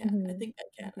think I can. I Mhm. think I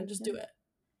I can, and think just do so. it.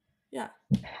 Yeah.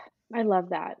 I love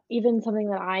that. Even something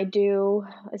that I do,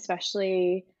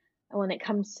 especially when it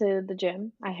comes to the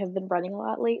gym, I have been running a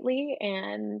lot lately,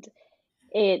 and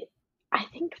it I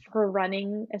think for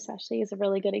running especially is a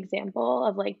really good example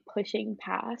of, like, pushing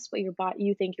past what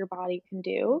you think your body can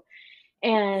do,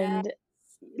 Yeah. and,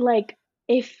 like,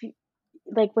 if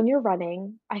like, when you're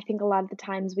running, I think a lot of the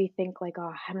times we think like,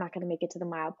 "Oh, I'm not gonna make it to the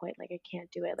mile point, like, I can't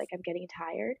do it, like, I'm getting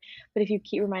tired." But if you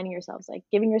keep reminding yourselves, like,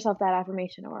 giving yourself that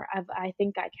affirmation or, I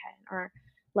think I can," or,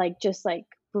 like, just, like,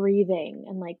 breathing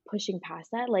and like pushing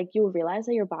past that, like you'll realize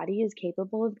that your body is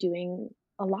capable of doing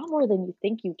a lot more than you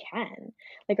think you can.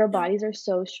 Like our Yeah. bodies are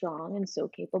so strong and so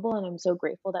capable, and I'm so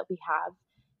grateful that we have,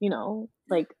 Yeah.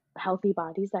 like healthy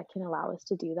bodies that can allow us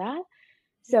to do that. Yeah.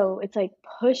 So it's like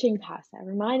pushing past that,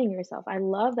 reminding yourself. I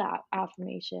love that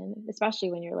affirmation,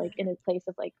 especially when you're like in a place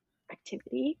of like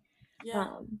activity.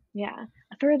 Yeah. Yeah.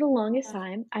 For the longest Yeah.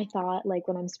 time, I thought like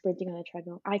when I'm sprinting on a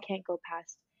treadmill, I can't go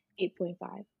past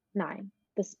 8.5, 9,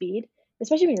 the speed.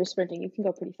 Especially when you're sprinting, you can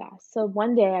go pretty fast. So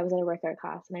one day I was at a workout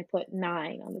class and I put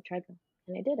 9 on the treadmill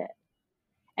and I did it.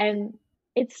 And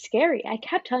it's scary. I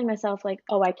kept telling myself like,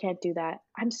 "Oh, I can't do that.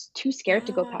 too scared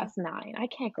to go Yeah. past 9. I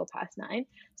can't go past 9."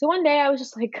 So one day I was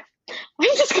just like,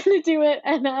 "I'm just gonna do it,"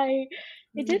 and I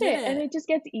You did did it, and it. it just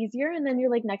gets easier, and then you're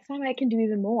like, "Next time I can do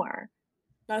even more."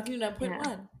 Now I can do Yeah.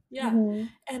 9.1. Yeah. Mhm.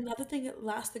 And another thing,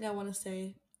 last thing I want to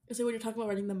say is that when you're talking about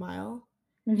running the mile,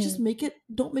 you just Mhm.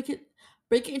 don't make it,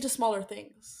 break it into smaller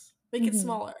things. Make it Mhm.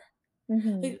 smaller.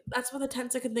 Mhm. Like, that's what the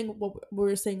 10-second thing, what we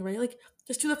were saying, right? Like,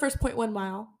 just do the first 0.1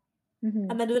 mile, Mhm.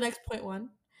 and then do the next point one,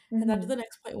 and then do Mhm. the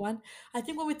next point one. I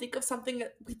think when we think of something,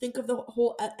 we think of the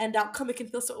whole end outcome, it can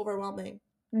feel so overwhelming.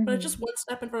 But it's just Mhm. one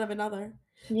step in front of another.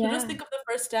 So just Yeah. think of the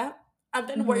first step, and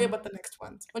then worry Mhm. about the next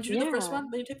ones. Once you do the first Yeah. one,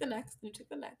 then you take the next, then you take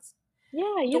the next. Yeah,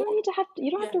 Don't, you don't have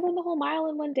yeah. to run the whole mile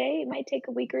in one day. It might take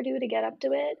a week or 2 to get up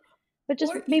to it, but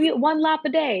just Or maybe even, 1 lap a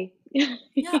day.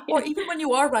 yeah, or even when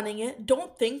you are running it,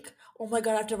 don't think, oh my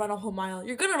god, I have to run a whole mile.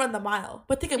 You're gonna run the mile,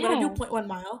 but think I'm gonna do Yeah, 0.1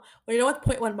 mile. Well, you know what?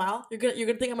 0.1 mile. You're gonna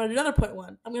think I'm gonna do another point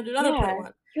one. I'm gonna do another point yeah.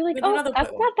 one. You're like, I'm gonna do "Oh, another that's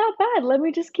point one. not that bad. Let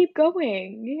me just keep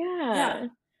going." Yeah, Yeah.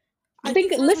 I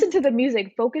Think think sometimes we listen to think, the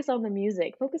music, focus on the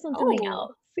music, focus on something oh,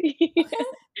 else. okay,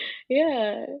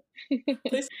 Yeah.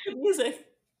 play some good music.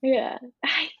 Yeah.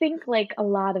 I think, like, a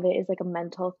lot of it is, like, a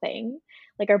mental thing.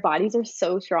 Like, our bodies are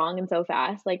so strong and so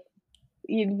fast, like,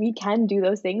 we can do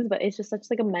those things, but it's just such,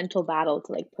 like, a mental battle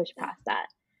to, like, push Yeah, past that.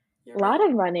 you're A lot right.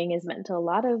 of running is mental,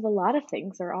 a lot of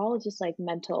things are all just, like,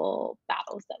 mental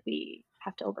battles that we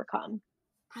have to overcome.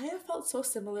 I have felt so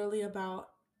similarly about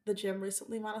the gym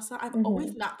recently, Manasa. I've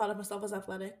always Mhm. not thought of myself as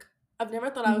athletic. I've never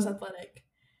thought I was Mhm. athletic.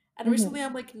 And recently Mhm.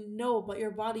 I'm like, no, but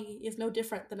your body is no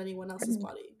different than anyone else's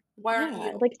body. Why aren't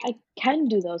Yeah, you? like, I can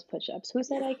do those push-ups. Who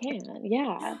said Yeah, I can't?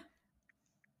 Yeah. yeah.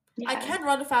 I Yeah. can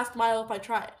run a fast mile if I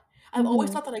tried. I've always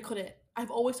Mhm. thought that I couldn't. I've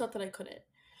always thought that I couldn't.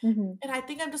 Mhm. And I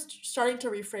think I'm just starting to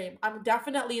reframe. I'm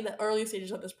definitely in the early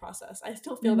stages of this process. I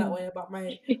still feel that Mhm. way about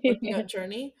my working out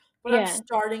journey, but I'm Yeah.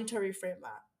 starting to reframe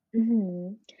that.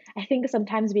 Mhm. I think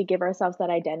sometimes we give ourselves that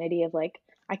identity of, like,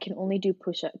 "I can only do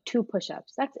 2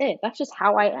 push-ups. That's it. That's just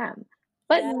how I am."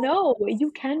 But Yeah. no,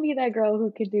 you can be that girl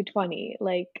who can do 20.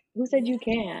 Like, who said Yeah. you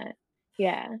can't?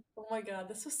 Yeah. Oh my god,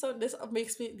 this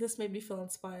made me feel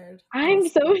inspired, I'm honestly.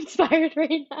 so inspired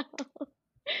right now.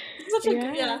 This is such a good,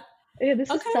 Yeah. yeah. Yeah, this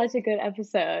is Okay. such a good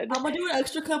episode. I'm gonna do an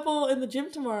extra couple in the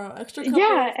gym tomorrow. Extra couple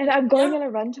Yeah, of and I'm yeah. going on a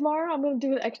run tomorrow. I'm gonna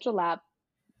do an extra lap.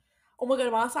 Oh my god,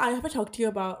 Vanessa, I have to talk to you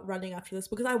about running after this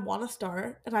because I want to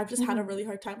start and I've just had a Mhm. really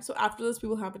hard time. So after this, we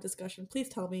will have a discussion. Please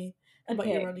tell me about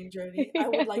your Okay. running journey. I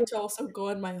would like to also go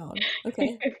on my own.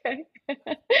 Okay. Okay.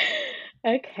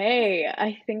 Okay,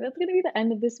 I think that's gonna be the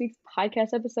end of this week's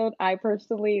podcast episode. I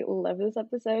personally love this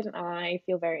episode, and I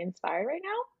feel very inspired right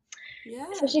now,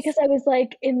 especially because Yes. I was,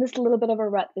 like, in this little bit of a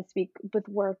rut this week with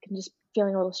work and just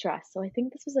feeling a little stressed, so I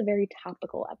think this was a very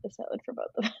topical episode for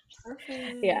both of us.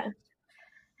 Yeah, Perfect.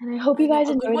 and I hope I you know guys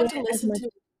a good enjoyed one it to as listen much. to.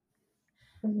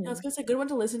 Yeah, I was Mhm. gonna say good one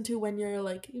to listen to when you're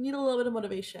like you need a little bit of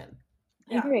motivation.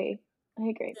 I Yeah. agree. I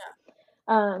agree. Yeah.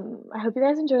 I hope you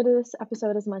guys enjoyed this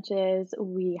episode as much as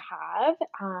we have.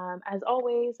 As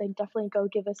always, like definitely go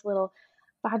give us a little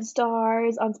 5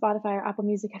 stars on Spotify or Apple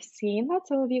Music. I've seen that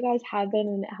some of you guys have been,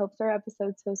 and it helps our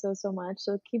episodes so much.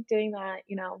 So keep doing that.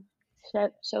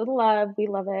 Show the love. We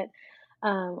love it.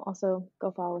 Also,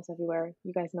 go follow us everywhere.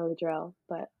 You guys know the drill.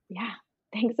 But yeah,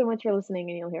 thanks so much for listening,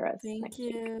 and you'll hear us Thank next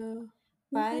week. you.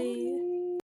 Bye. Bye.